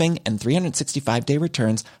free shipping and 365-day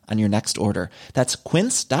returns on your next order. That's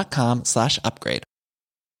quince.com/upgrade.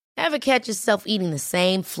 Ever catch yourself eating the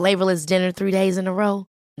same flavorless dinner 3 days in a row?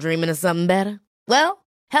 Dreaming of something better? Well,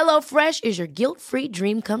 HelloFresh is your guilt-free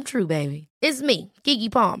dream come true, baby. It's me,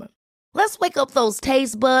 Keke Palmer. Let's wake up those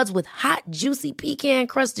taste buds with hot, juicy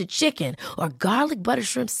pecan-crusted chicken or garlic butter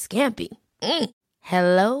shrimp scampi.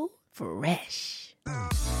 Hello Fresh.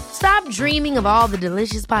 Stop dreaming of all the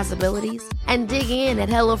delicious possibilities and dig in at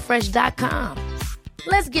HelloFresh.com.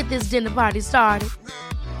 Let's get this dinner party started.